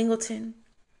John Singleton.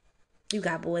 You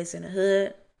got Boys in the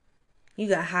Hood. You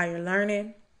got Higher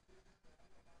Learning.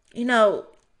 The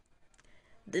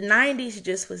 90s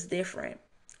just was different.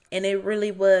 And it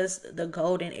really was the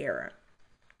golden era.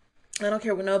 I don't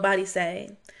care what nobody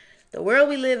say. The world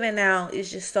we live in now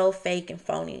is just so fake and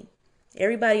phony.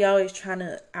 Everybody always trying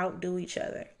to outdo each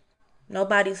other.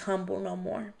 Nobody's humble no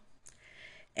more.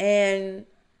 And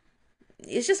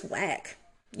it's just whack.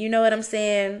 You know what I'm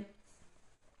saying?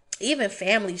 Even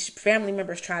family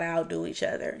members try to outdo each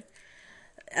other.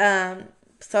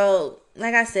 So,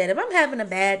 like I said, if I'm having a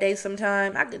bad day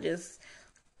sometime, I could just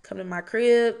come to my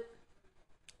crib,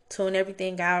 tune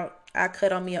everything out. I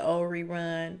cut on me an old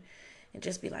rerun and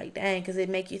just be like, dang, because it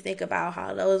make you think about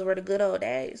how those were the good old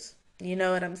days. You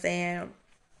know what I'm saying?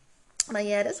 But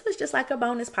yeah, this was just like a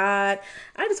bonus pod.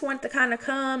 I just wanted to kind of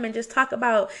come and just talk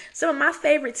about some of my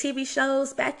favorite TV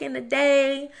shows back in the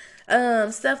day.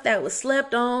 Stuff that was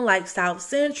slept on, like South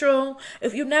Central.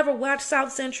 If you never watched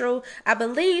South Central, I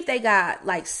believe they got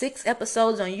like 6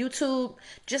 episodes on YouTube.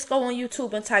 Just go on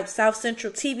YouTube and type South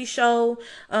Central TV show,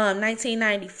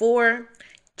 1994.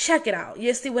 Check it out.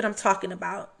 You'll see what I'm talking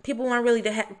about. People weren't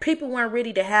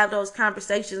ready to have those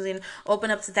conversations and open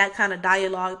up to that kind of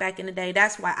dialogue back in the day.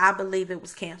 That's why I believe it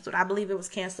was canceled. I believe it was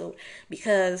canceled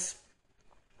because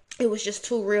it was just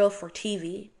too real for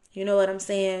TV. You know what I'm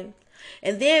saying?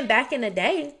 And then back in the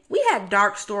day, we had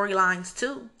dark storylines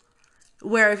too.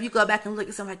 Where if you go back and look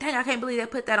at something like, dang, I can't believe they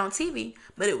put that on TV.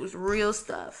 But it was real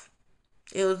stuff.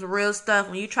 It was real stuff.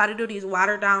 When you try to do these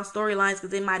watered down storylines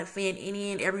because it might offend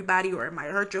any and everybody or it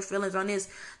might hurt your feelings on this,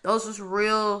 those was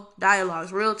real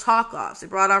dialogues, real talk-offs.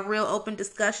 It brought out real open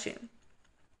discussion.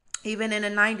 Even in the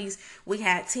 90s, we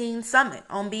had Teen Summit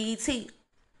on BET.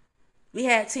 We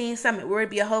had Teen Summit where it'd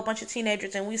be a whole bunch of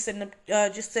teenagers and we sitting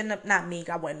up, not me,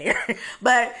 I wasn't there.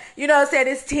 But, you know what I'm saying,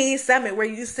 it's Teen Summit where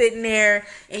you sitting there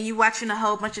and you watching a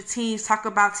whole bunch of teens talk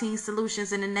about teen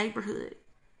solutions in the neighborhood.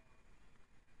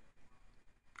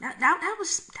 That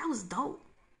was dope.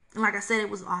 And like I said, it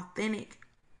was authentic.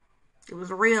 It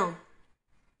was real.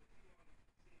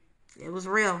 It was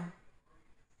real.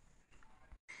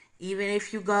 Even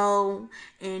if you go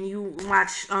and you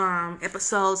watch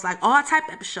episodes, like all type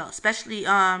of episodes, especially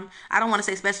I don't want to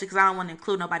say especially because I don't want to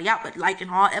include nobody out, but like in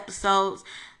all episodes,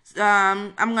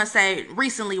 I'm gonna say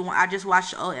recently I just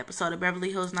watched the old episode of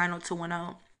Beverly Hills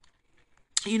 90210.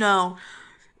 You know,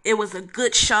 it was a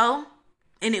good show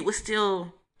and it was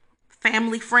still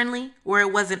family friendly, where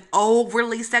it wasn't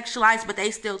overly sexualized, but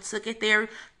they still took it there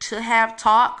to have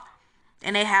talk.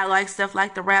 And they had like stuff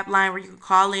like the rap line where you could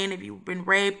call in if you've been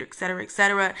raped, et cetera, et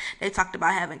cetera. They talked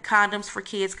about having condoms for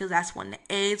kids because that's when the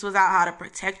AIDS was out, how to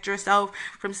protect yourself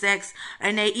from sex.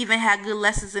 And they even had good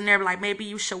lessons in there, like maybe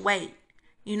you should wait.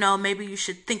 You know, maybe you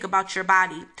should think about your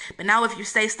body. But now if you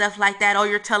say stuff like that, oh,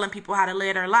 you're telling people how to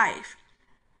live their life.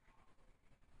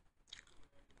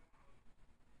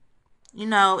 You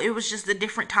know, it was just a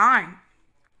different time.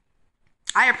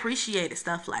 I appreciated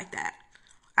stuff like that.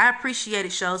 I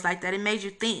appreciated shows like that. It made you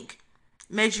think.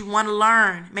 made you want to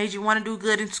learn, made you want to do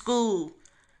good in school.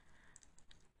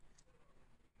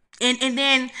 And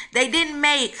then they didn't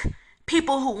make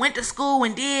people who went to school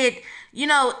and did,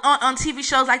 on TV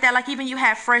shows like that, like even you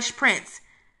have Fresh Prince.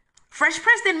 Fresh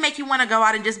Prince didn't make you want to go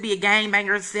out and just be a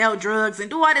gangbanger, sell drugs, and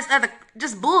do all this other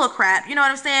just bull crap. You know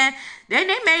what I'm saying? They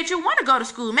made you want to go to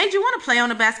school, made you want to play on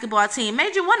the basketball team,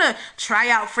 made you want to try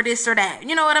out for this or that.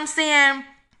 You know what I'm saying?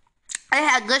 They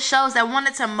had good shows that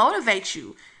wanted to motivate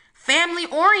you, family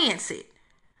oriented.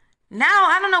 Now,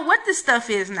 I don't know what this stuff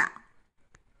is now.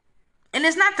 And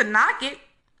it's not to knock it,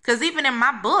 because even in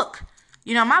my book,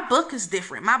 my book is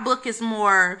different. My book is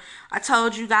more, I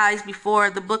told you guys before,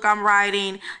 the book I'm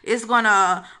writing is going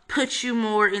to put you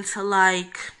more into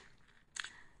like,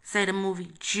 say the movie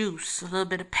Juice, a little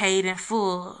bit of Paid in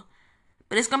Full.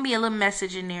 But it's going to be a little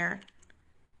message in there.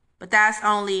 But that's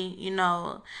only,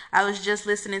 I was just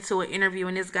listening to an interview,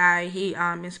 and this guy, he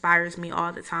inspires me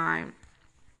all the time.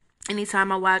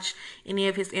 Anytime I watch any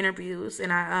of his interviews,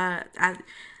 and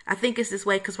I think it's this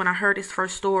way because when I heard his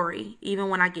first story, even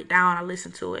when I get down, I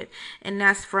listen to it. And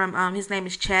that's from, his name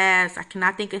is Chaz. I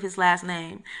cannot think of his last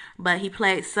name, but he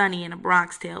played Sonny in A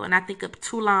Bronx Tale. And I think of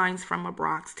 2 lines from A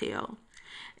Bronx Tale.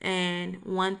 And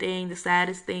one thing, the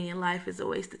saddest thing in life is a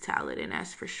waste of talent, and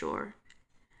that's for sure.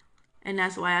 And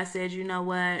that's why I said, you know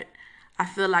what? I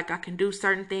feel like I can do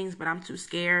certain things, but I'm too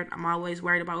scared. I'm always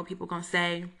worried about what people going to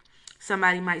say.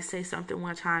 Somebody might say something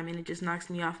one time and it just knocks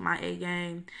me off my A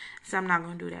game. So I'm not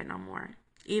going to do that no more.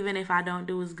 Even if I don't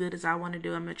do as good as I want to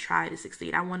do, I'm going to try to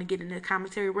succeed. I want to get in the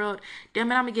commentary world.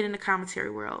 Damn it, I'm going to get in the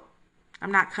commentary world.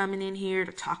 I'm not coming in here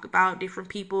to talk about different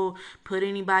people, put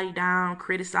anybody down,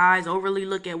 criticize, overly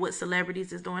look at what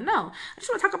celebrities is doing. No, I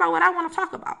just want to talk about what I want to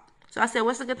talk about. So I said,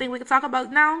 what's a good thing we can talk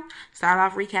about now? Start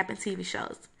off recapping TV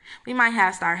shows. We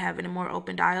might start having a more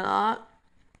open dialogue.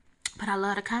 But I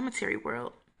love the commentary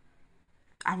world.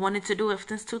 I wanted to do it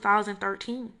since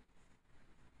 2013.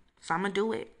 So I'm going to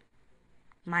do it.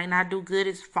 Might not do good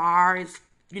as far as,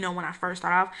 when I first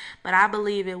start off. But I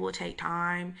believe it will take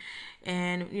time.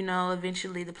 And,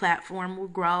 eventually the platform will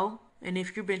grow. And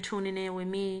if you've been tuning in with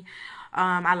me,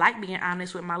 I like being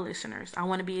honest with my listeners. I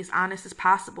want to be as honest as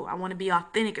possible. I want to be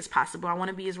authentic as possible. I want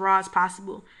to be as raw as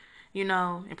possible,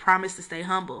 and promise to stay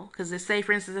humble. Because say,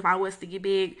 for instance, if I was to get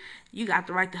big, you got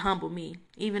the right to humble me.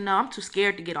 Even though I'm too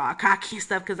scared to get all cocky and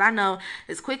stuff. Because I know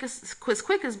as quick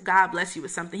as God bless you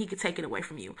with something, he could take it away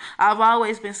from you. I've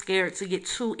always been scared to get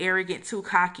too arrogant, too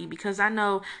cocky. Because I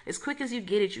know as quick as you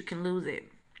get it, you can lose it.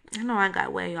 I know I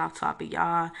got way off topic,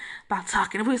 y'all, we was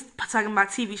talking about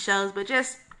TV shows, but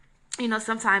just,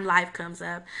 sometimes life comes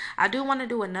up. I do want to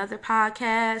do another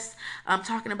podcast,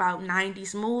 talking about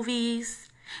 90s movies,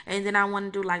 and then I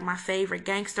want to do like my favorite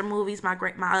gangster movies,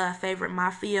 my favorite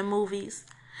mafia movies.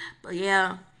 But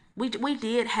yeah, we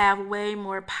did have way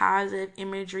more positive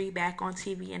imagery back on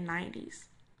TV in 90s.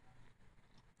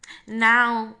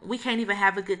 Now, we can't even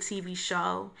have a good TV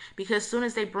show because as soon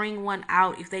as they bring one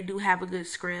out, if they do have a good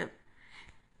script,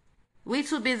 we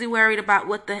too busy worried about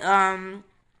what the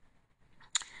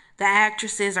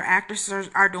actresses or actors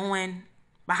are doing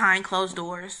behind closed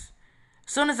doors.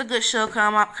 As soon as a good show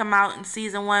come out in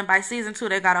season 1, by season 2,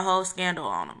 they got a whole scandal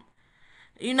on them.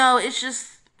 It's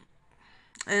just,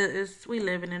 we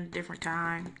living in a different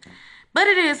time. But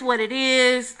it is what it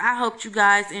is. I hope you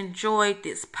guys enjoyed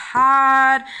this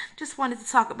pod. Just wanted to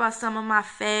talk about some of my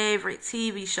favorite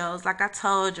TV shows. Like I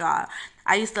told y'all,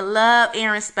 I used to love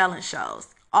Aaron Spelling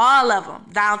shows. All of them.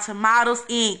 Down to Models,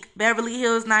 Inc., Beverly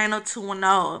Hills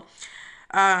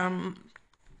 90210,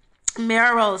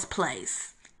 Melrose Place.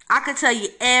 I could tell you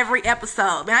every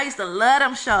episode. Man, I used to love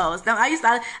them shows.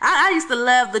 I used to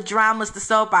love the dramas, the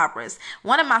soap operas.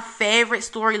 One of my favorite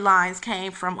storylines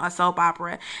came from a soap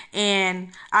opera,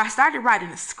 and I started writing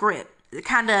a script. It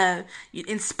kind of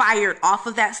inspired off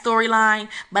of that storyline,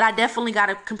 but I definitely got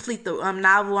to complete the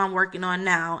novel I'm working on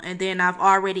now, and then I've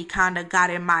already kind of got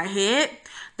in my head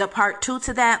the part 2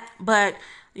 to that, but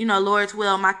Lord's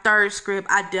will, my 3rd script,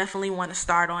 I definitely want to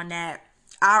start on that.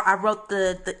 I wrote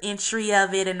the entry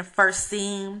of it in the first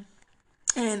scene,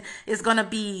 and it's going to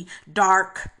be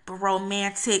dark but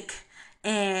romantic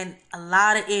and a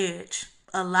lot of edge,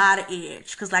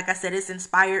 because like I said, it's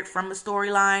inspired from a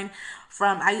storyline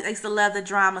I used to love the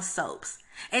drama soaps,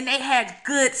 and they had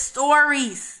good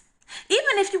stories.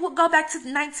 Even if you would go back to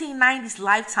the 1990s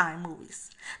Lifetime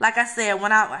movies, like I said,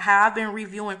 how I've been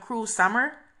reviewing Cruel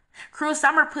Summer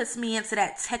puts me into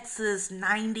that Texas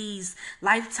 90s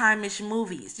Lifetime-ish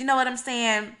movies. You know what I'm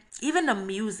saying? Even the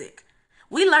music.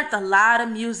 We learned a lot of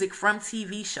music from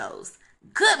TV shows.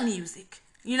 Good music.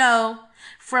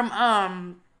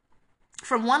 From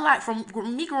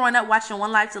from me growing up watching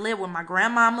One Life to Live with my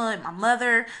grandmama and my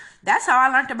mother. That's how I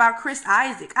learned about Chris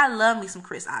Isaak. I love me some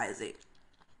Chris Isaak.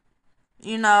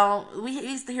 You know, we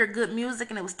used to hear good music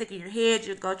and it would stick in your head.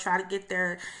 You'd go try to get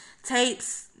their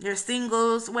tapes, their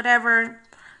singles, whatever.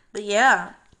 But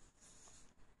yeah.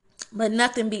 But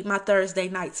nothing beat my Thursday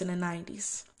nights in the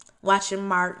 90s. Watching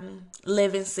Martin,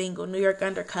 Living Single, New York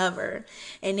Undercover.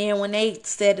 And then when they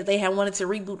said that they had wanted to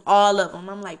reboot all of them,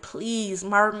 I'm like, please,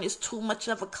 Martin is too much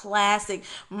of a classic.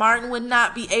 Martin would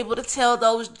not be able to tell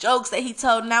those jokes that he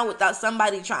told now without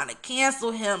somebody trying to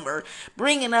cancel him or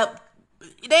bringing up.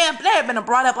 They have been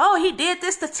brought up, oh, he did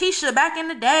this to Tisha back in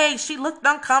the day. She looked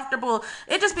uncomfortable.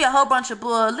 It'd just be a whole bunch of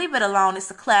bull. Leave it alone.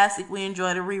 It's a classic. We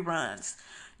enjoy the reruns.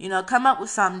 You know, come up with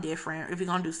something different if you're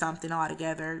going to do something all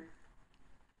together.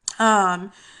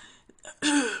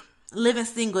 Living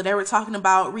Single, they were talking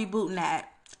about rebooting that.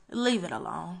 Leave it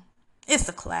alone. It's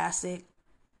a classic.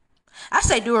 I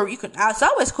say it's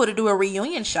always cool to do a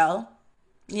reunion show.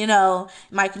 You know,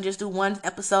 Mike can just do one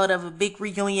episode of a big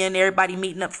reunion, everybody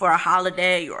meeting up for a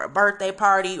holiday or a birthday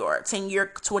party or a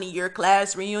 10-year, 20-year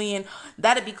class reunion.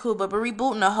 That'd be cool, but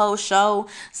rebooting a whole show,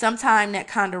 sometime that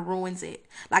kind of ruins it.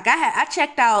 Like I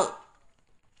checked out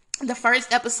the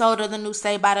first episode of the new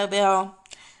Saved by the Bell.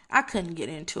 I couldn't get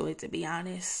into it, to be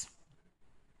honest.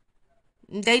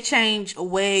 They changed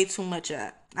way too much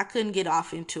up. I couldn't get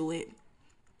off into it.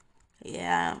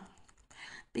 Yeah.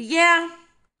 But yeah.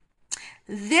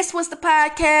 This was the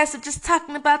podcast of just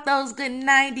talking about those good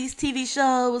 90s TV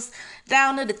shows.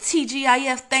 Down to the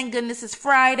TGIF, thank goodness it's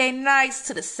Friday nights,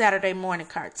 to the Saturday morning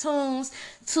cartoons.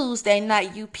 Tuesday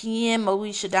night UPN,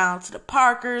 Moesha down to the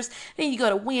Parkers. Then you go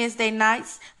to Wednesday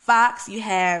nights, Fox, you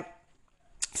have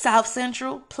South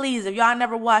Central. Please, if y'all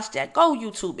never watched that, go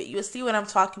YouTube it. You'll see what I'm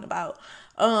talking about.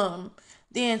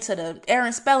 Then to the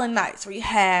Aaron Spelling nights, where you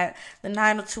had the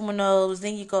 90210s.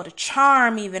 Then you go to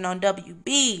Charm, even on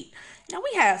WB. You know,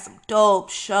 we had some dope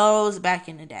shows back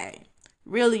in the day.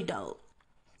 Really dope.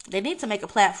 They need to make a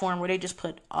platform where they just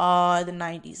put all the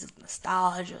 90s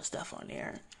nostalgia stuff on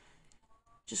there.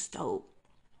 Just dope.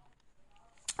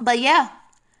 But yeah.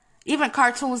 Even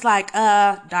cartoons like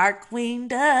Darkwing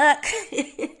Duck.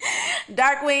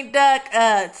 Darkwing Duck,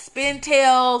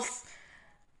 Spintails.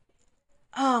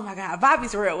 Oh my God,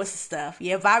 Bobby's World was the stuff.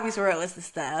 Yeah, Bobby's World was the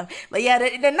stuff. But yeah,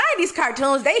 the 90s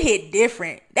cartoons, they hit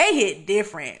different.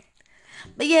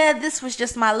 But yeah, this was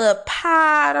just my little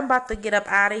pod. I'm about to get up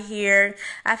out of here.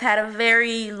 I've had a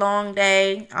very long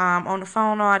day on the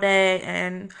phone all day,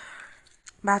 and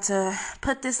about to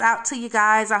put this out to you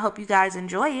guys. I hope you guys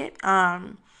enjoy it.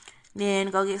 Then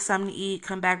go get something to eat,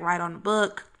 come back right on the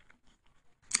book.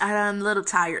 I'm a little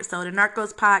tired, so the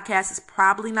Narcos podcast is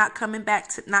probably not coming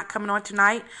on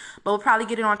tonight, but we'll probably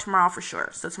get it on tomorrow for sure.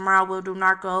 So tomorrow we'll do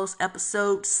Narcos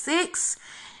episode 6,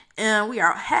 and we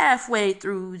are halfway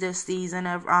through this season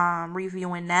of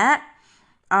reviewing that.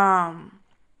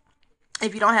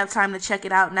 If you don't have time to check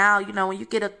it out now, you know, when you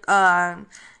get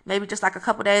maybe just like a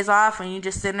couple days off and you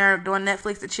just sitting there doing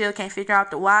Netflix to chill, can't figure out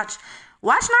to watch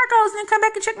Narcos, then come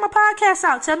back and check my podcast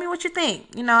out. Tell me what you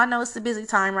think. You know, I know it's a busy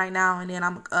time right now, and then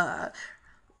I'm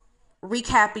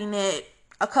recapping it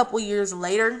a couple years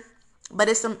later. But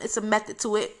it's a method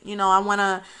to it. You know, I want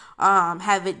to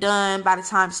have it done by the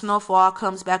time Snowfall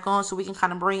comes back on, so we can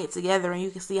kind of bring it together, and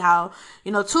you can see how,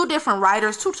 you know, two different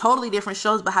writers, two totally different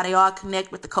shows, but how they all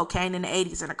connect with the cocaine in the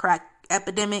 80s and the crack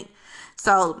epidemic.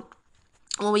 So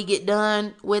when we get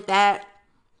done with that,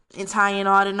 and tying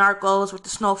all the Narcos with the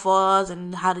Snowfalls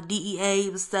and how the DEA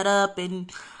was set up and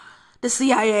the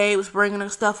CIA was bringing their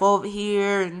stuff over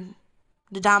here and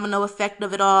the domino effect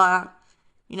of it all,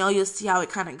 you know, you'll see how it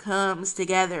kind of comes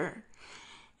together.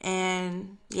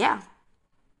 And yeah,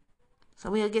 so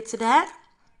we'll get to that.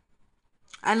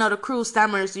 I know the crew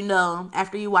stammers, you know,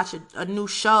 after you watch a new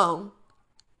show,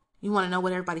 you want to know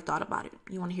what everybody thought about it.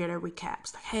 You want to hear their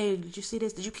recaps. Like, hey, did you see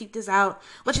this? Did you peep this out?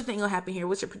 What you think will happen here?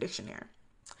 What's your prediction there?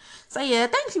 So yeah,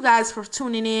 thanks you guys for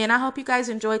tuning in. I hope you guys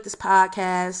enjoyed this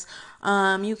podcast.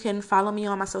 You can follow me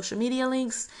on my social media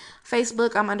links.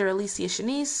 Facebook, I'm under Alicia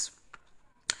Shanice.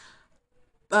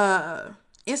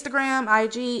 Instagram,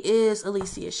 IG is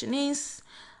Alicia Shanice.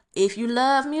 If you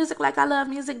love music like I love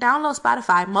music, download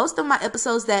Spotify. Most of my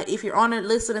episodes that if you're on it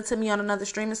listening to me on another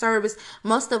streaming service,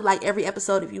 most of like every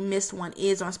episode, if you missed one,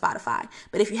 is on Spotify.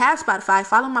 But if you have Spotify,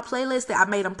 follow my playlist that I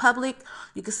made them public.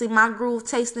 You can see my groove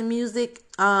tasting music.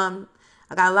 I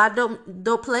got a lot of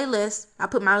dope playlists. I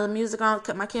put my little music on,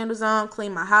 cut my candles on,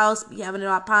 clean my house, be having it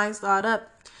all pine starred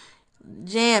up,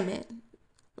 jamming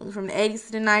from the 80s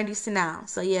to the 90s to now.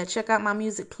 So yeah, check out my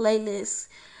music playlist.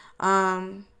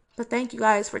 But thank you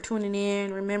guys for tuning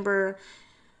in. Remember,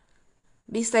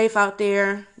 Be safe out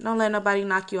there. Don't let nobody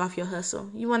knock you off your hustle.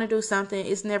 You want to do something,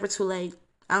 it's never too late.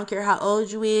 I don't care how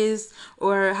old you is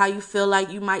or how you feel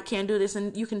like you can't do this,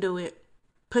 and you can do it.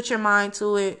 Put your mind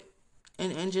to it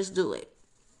and just do it.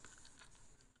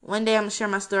 One day I'm going to share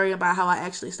my story about how I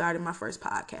actually started my first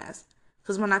podcast.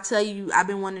 Because when I tell you I've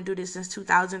been wanting to do this since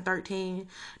 2013,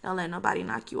 don't let nobody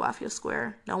knock you off your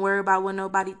square. Don't worry about what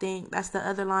nobody think. That's the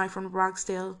other line from the Bronx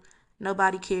Tale.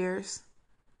 Nobody cares.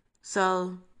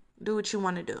 So do what you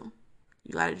want to do.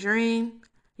 You got a dream.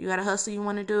 You got a hustle you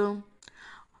want to do.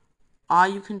 All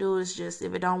you can do is just,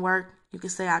 if it don't work, you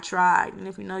can say I tried. And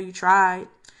if you know you tried,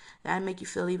 that'll make you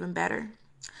feel even better.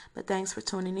 But thanks for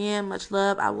tuning in. Much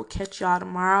love. I will catch y'all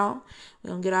tomorrow. We're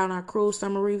going to get out on our cruise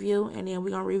summer review. And then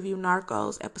we're going to review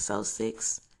Narcos episode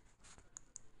 6.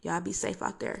 Y'all be safe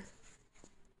out there.